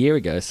cycling a year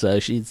ago, so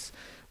she's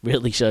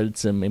really showed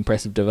some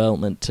impressive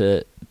development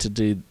to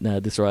do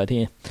this ride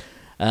here.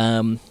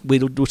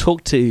 We'll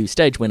talk to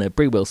stage winner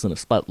Brie Wilson of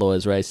Splat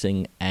Lawyers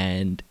Racing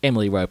and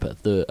Emily Roper,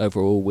 the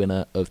overall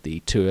winner of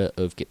the Tour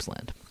of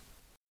Gippsland.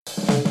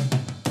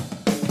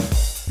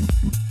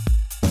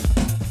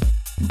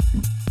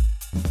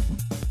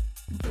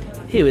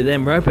 Here with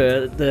Em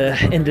Roper at the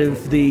end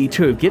of the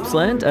Tour of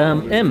Gippsland.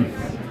 Em,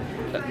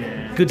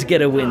 good to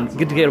get a win.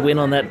 Good to get a win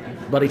on that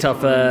bloody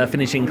tough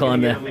finishing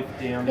climb there.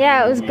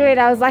 Yeah, it was good.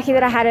 I was lucky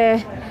that I had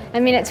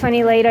a minute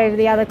 20 lead over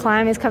the other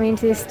climbers coming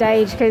into this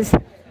stage because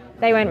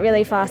they went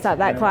really fast up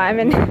that climb,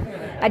 and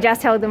I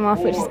just held them off,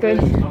 which is good.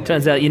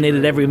 Turns out you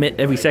needed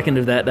every second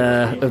of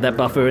that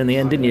buffer in the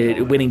end, didn't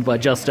you? Winning by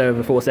just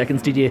over 4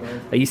 seconds. Did you?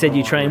 You said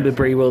you trained with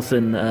Brie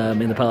Wilson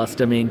in the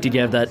past. I mean, did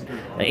you have that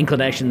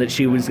inclination that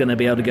she was going to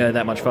be able to go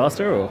that much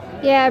faster? Or?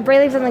 Yeah, Brie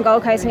lives on the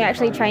Gold Coast, and we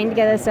actually trained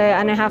together, so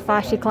I know how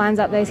fast she climbs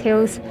up those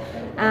hills.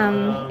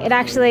 I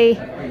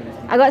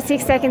got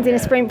 6 seconds in a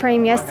sprint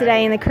preem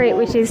yesterday in the crit,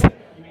 which is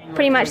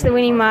pretty much the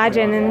winning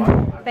margin,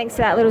 and thanks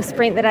to that little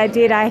sprint that I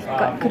did, I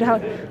could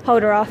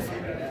hold her off.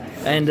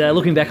 And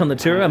looking back on the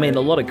tour, I mean,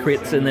 a lot of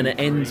crits, and then it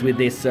ends with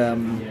this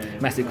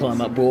massive climb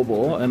up Baw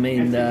Baw. I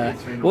mean,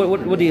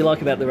 what do you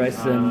like about the race,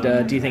 and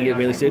do you think it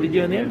really suited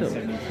you in the end?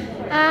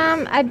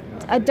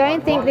 I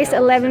don't think this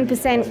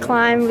 11%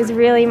 climb was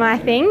really my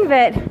thing,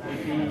 but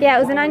yeah,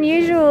 it was an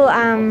unusual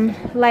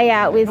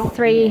layout with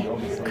 3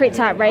 crit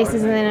type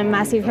races and then a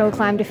massive hill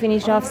climb to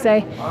finish off, so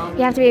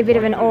you have to be a bit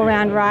of an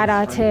all-round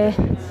rider to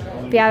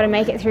be able to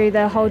make it through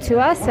the whole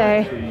tour.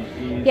 So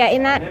yeah,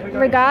 in that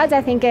regards,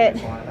 I think it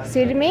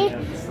suited me,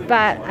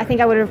 but I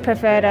think I would have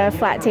preferred a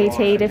flat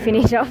TT to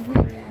finish off.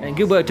 And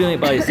good work doing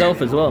it by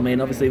yourself as well. I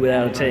mean, obviously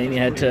without a team, you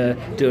had to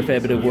do a fair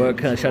bit of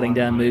work shutting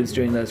down moves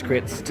during those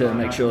crits to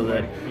make sure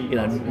that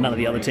none of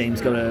the other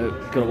teams got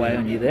away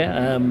on you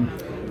there.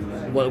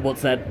 What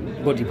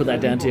do you put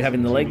that down to?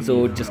 Having the legs,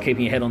 or just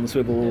keeping your head on the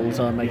swivel all the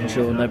time, making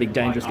sure no big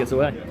dangerous gets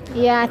away?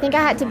 Yeah, I think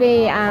I had to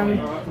be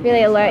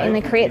really alert in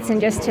the crits and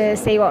just to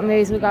see what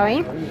moves were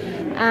going.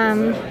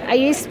 I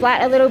used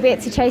Splat a little bit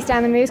to chase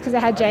down the moves because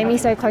I had Jamie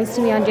so close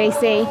to me on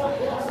GC.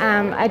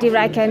 I did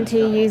what I can to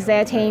use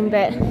their team,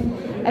 but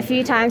a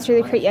few times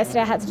through the crit yesterday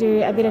I had to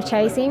do a bit of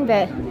chasing,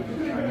 but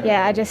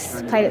yeah, I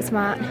just played it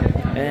smart.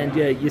 And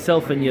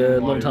yourself and your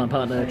long-time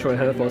partner Troy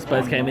Herfoss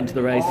both came into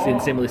the race in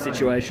similar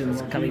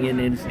situations, coming in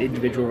as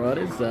individual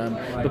riders,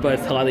 but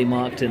both highly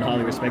marked and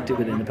highly respected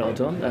within the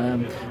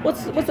peloton.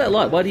 What's that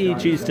like? Why do you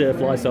choose to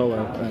fly solo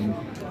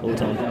all the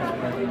time?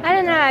 I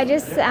don't know. I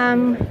just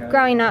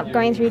growing up,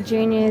 going through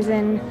juniors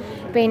and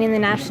being in the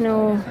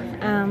national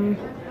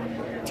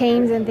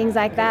teams and things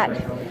like that,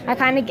 I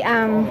kind of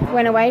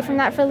went away from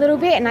that for a little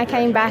bit, and I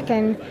came back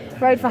and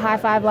rode for High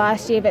Five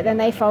last year, but then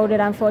they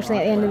folded unfortunately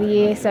at the end of the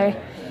year. So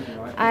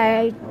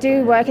I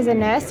do work as a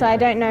nurse, so I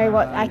don't know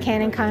what I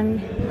can and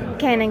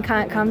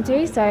can't come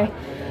to. So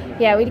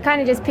yeah, we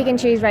kind of just pick and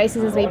choose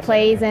races as we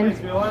please, and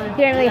you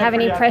don't really have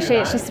any pressure.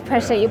 It's just the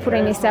pressure that you put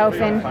on yourself,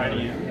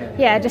 and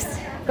yeah, just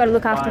got to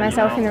look after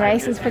myself in the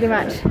races pretty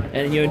much.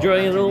 And you're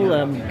enjoying it all,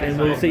 and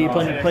we'll see you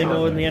play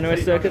more in the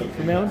NRS circuit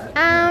from now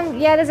on?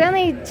 Yeah, there's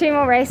only 2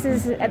 more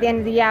races at the end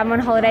of the year. I'm on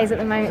holidays at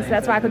the moment, so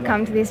that's why I could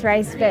come to this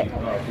race. But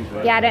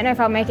yeah, I don't know if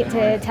I'll make it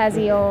to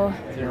Tassie or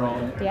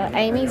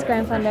Amy's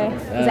Grand Fondo.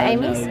 Is it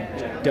Amy's?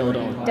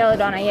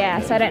 Deladonna, yeah.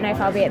 So I don't know if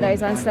I'll be at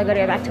those ones, so I've got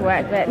to go back to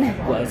work. But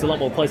well, it's a lot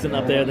more pleasant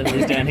up there than it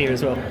is down here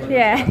as well.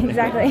 Yeah,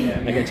 exactly.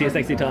 Okay, cheers.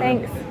 Thanks for your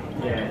time. Thanks.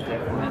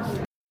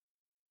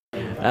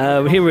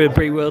 We're here with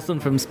Brie Wilson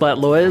from Splat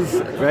Lawyers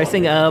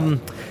Racing.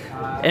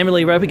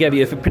 Emily Roper gave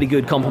you a pretty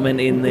good compliment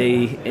in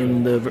the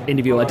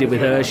interview I did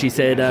with her. She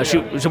said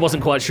she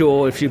wasn't quite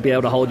sure if she'd be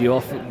able to hold you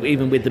off,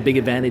 even with the big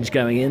advantage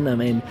going in. I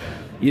mean,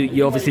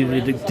 you obviously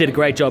did a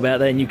great job out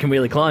there, and you can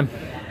really climb.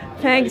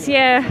 Thanks.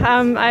 Yeah,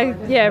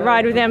 I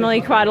ride with Emily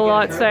quite a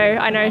lot, so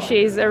I know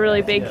she's a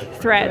really big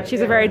threat.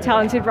 She's a very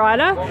talented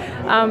rider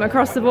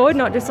across the board,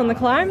 not just on the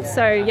climb.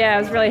 So yeah,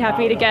 I was really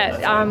happy to get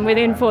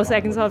within 4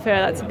 seconds of her.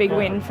 That's a big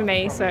win for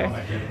me. So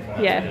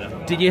yeah.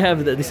 Did you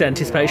have this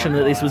anticipation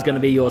that this was going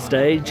to be your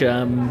stage?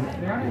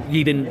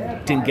 You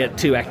didn't get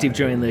too active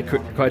during the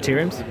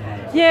criteriums?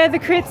 Yeah, the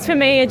crits for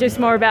me are just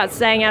more about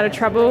staying out of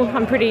trouble.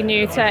 I'm pretty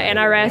new to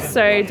NRS,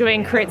 so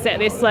doing crits at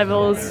this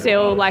level is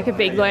still like a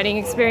big learning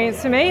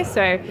experience for me.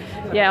 So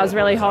yeah, I was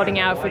really holding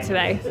out for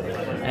today.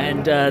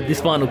 And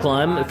this final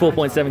climb,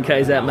 4.7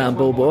 Ks out Mount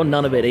Baw Baw,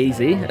 none of it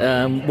easy.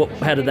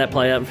 How did that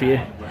play out for you?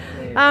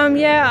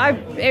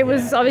 It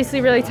was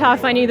obviously really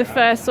tough. I knew the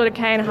first sort of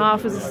K and a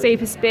half was the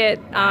steepest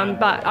bit,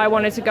 but I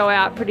wanted to go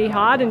out pretty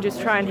hard and just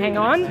try and hang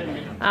on.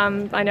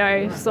 I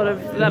know sort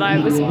of that I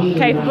was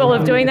capable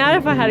of doing that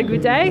if I had a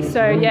good day.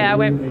 So yeah, I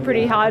went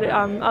pretty hard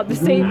up the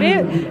steep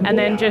bit and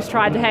then just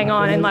tried to hang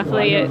on, and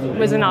luckily it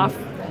was enough.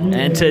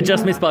 And to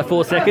just miss by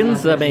 4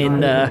 seconds, I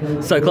mean,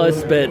 so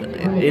close, but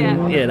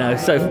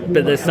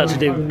but there's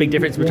such a big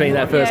difference between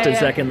that first and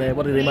second there.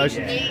 What are the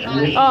emotions?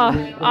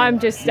 Oh, I'm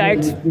just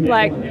stoked,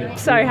 like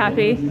so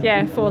happy.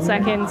 Yeah, 4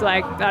 seconds,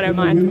 like I don't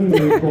mind.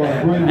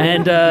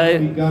 And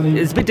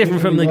it's a bit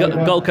different from the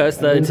Gold Coast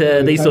though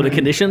to these sort of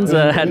conditions.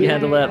 How do you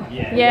handle that?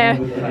 Yeah,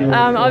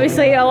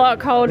 obviously a lot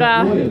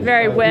colder,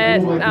 very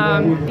wet.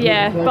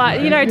 But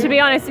to be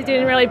honest, it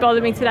didn't really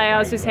bother me today. I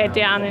was just head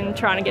down and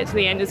trying to get to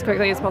the end as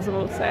quickly as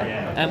possible. So.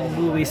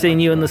 We'll be seeing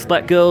you and the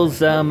Splat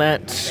girls at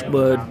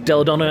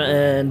Deladonna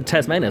and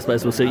Tasmania. I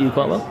suppose will suit you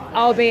quite well.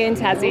 I'll be in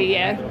Tassie,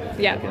 yeah.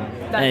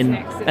 That's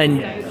next.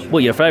 And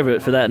what your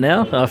favourite for that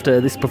now after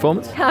this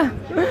performance?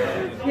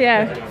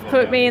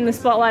 put me in the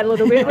spotlight a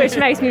little bit, which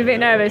makes me a bit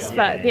nervous,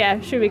 but yeah,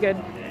 should be good.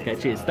 Okay,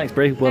 cheers. Thanks,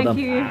 Brie. Well done.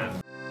 Thank you.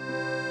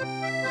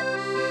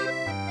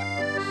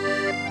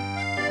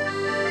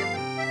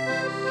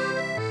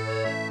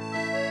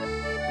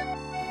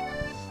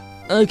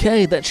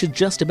 Okay, that should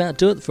just about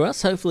do it for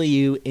us. Hopefully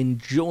you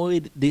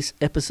enjoyed this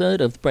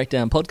episode of the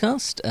Breakdown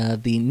Podcast.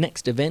 The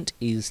next event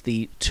is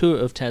the Tour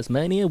of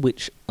Tasmania,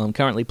 which I'm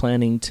currently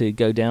planning to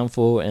go down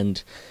for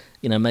and,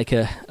 make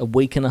a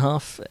week and a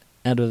half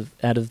out of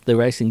the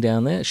racing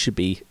down there. It should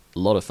be a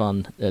lot of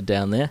fun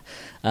down there.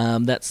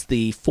 That's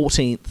the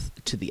 14th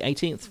to the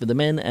 18th for the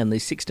men and the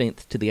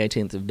 16th to the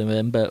 18th of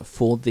November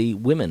for the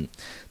women.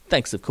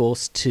 Thanks, of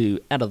course,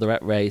 to Out of the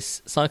Rat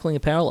Race Cycling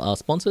Apparel, our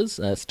sponsors,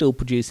 still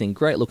producing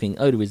great-looking,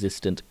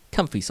 odour-resistant,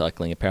 comfy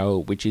cycling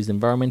apparel, which is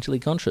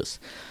environmentally conscious.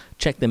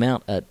 Check them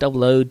out at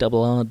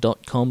www.com.au.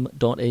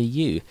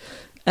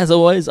 As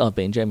always, I've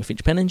been Jamie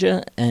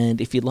Finch-Penninger,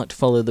 and if you'd like to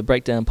follow the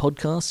Breakdown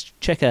Podcast,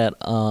 check out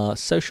our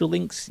social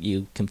links.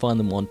 You can find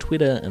them on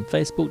Twitter and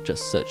Facebook.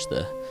 Just search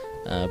the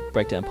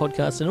Breakdown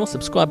Podcast, and or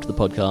subscribe to the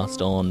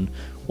podcast on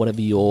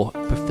whatever your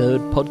preferred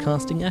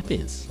podcasting app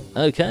is.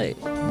 Okay,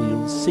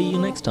 we'll see you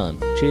next time.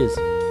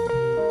 Cheers.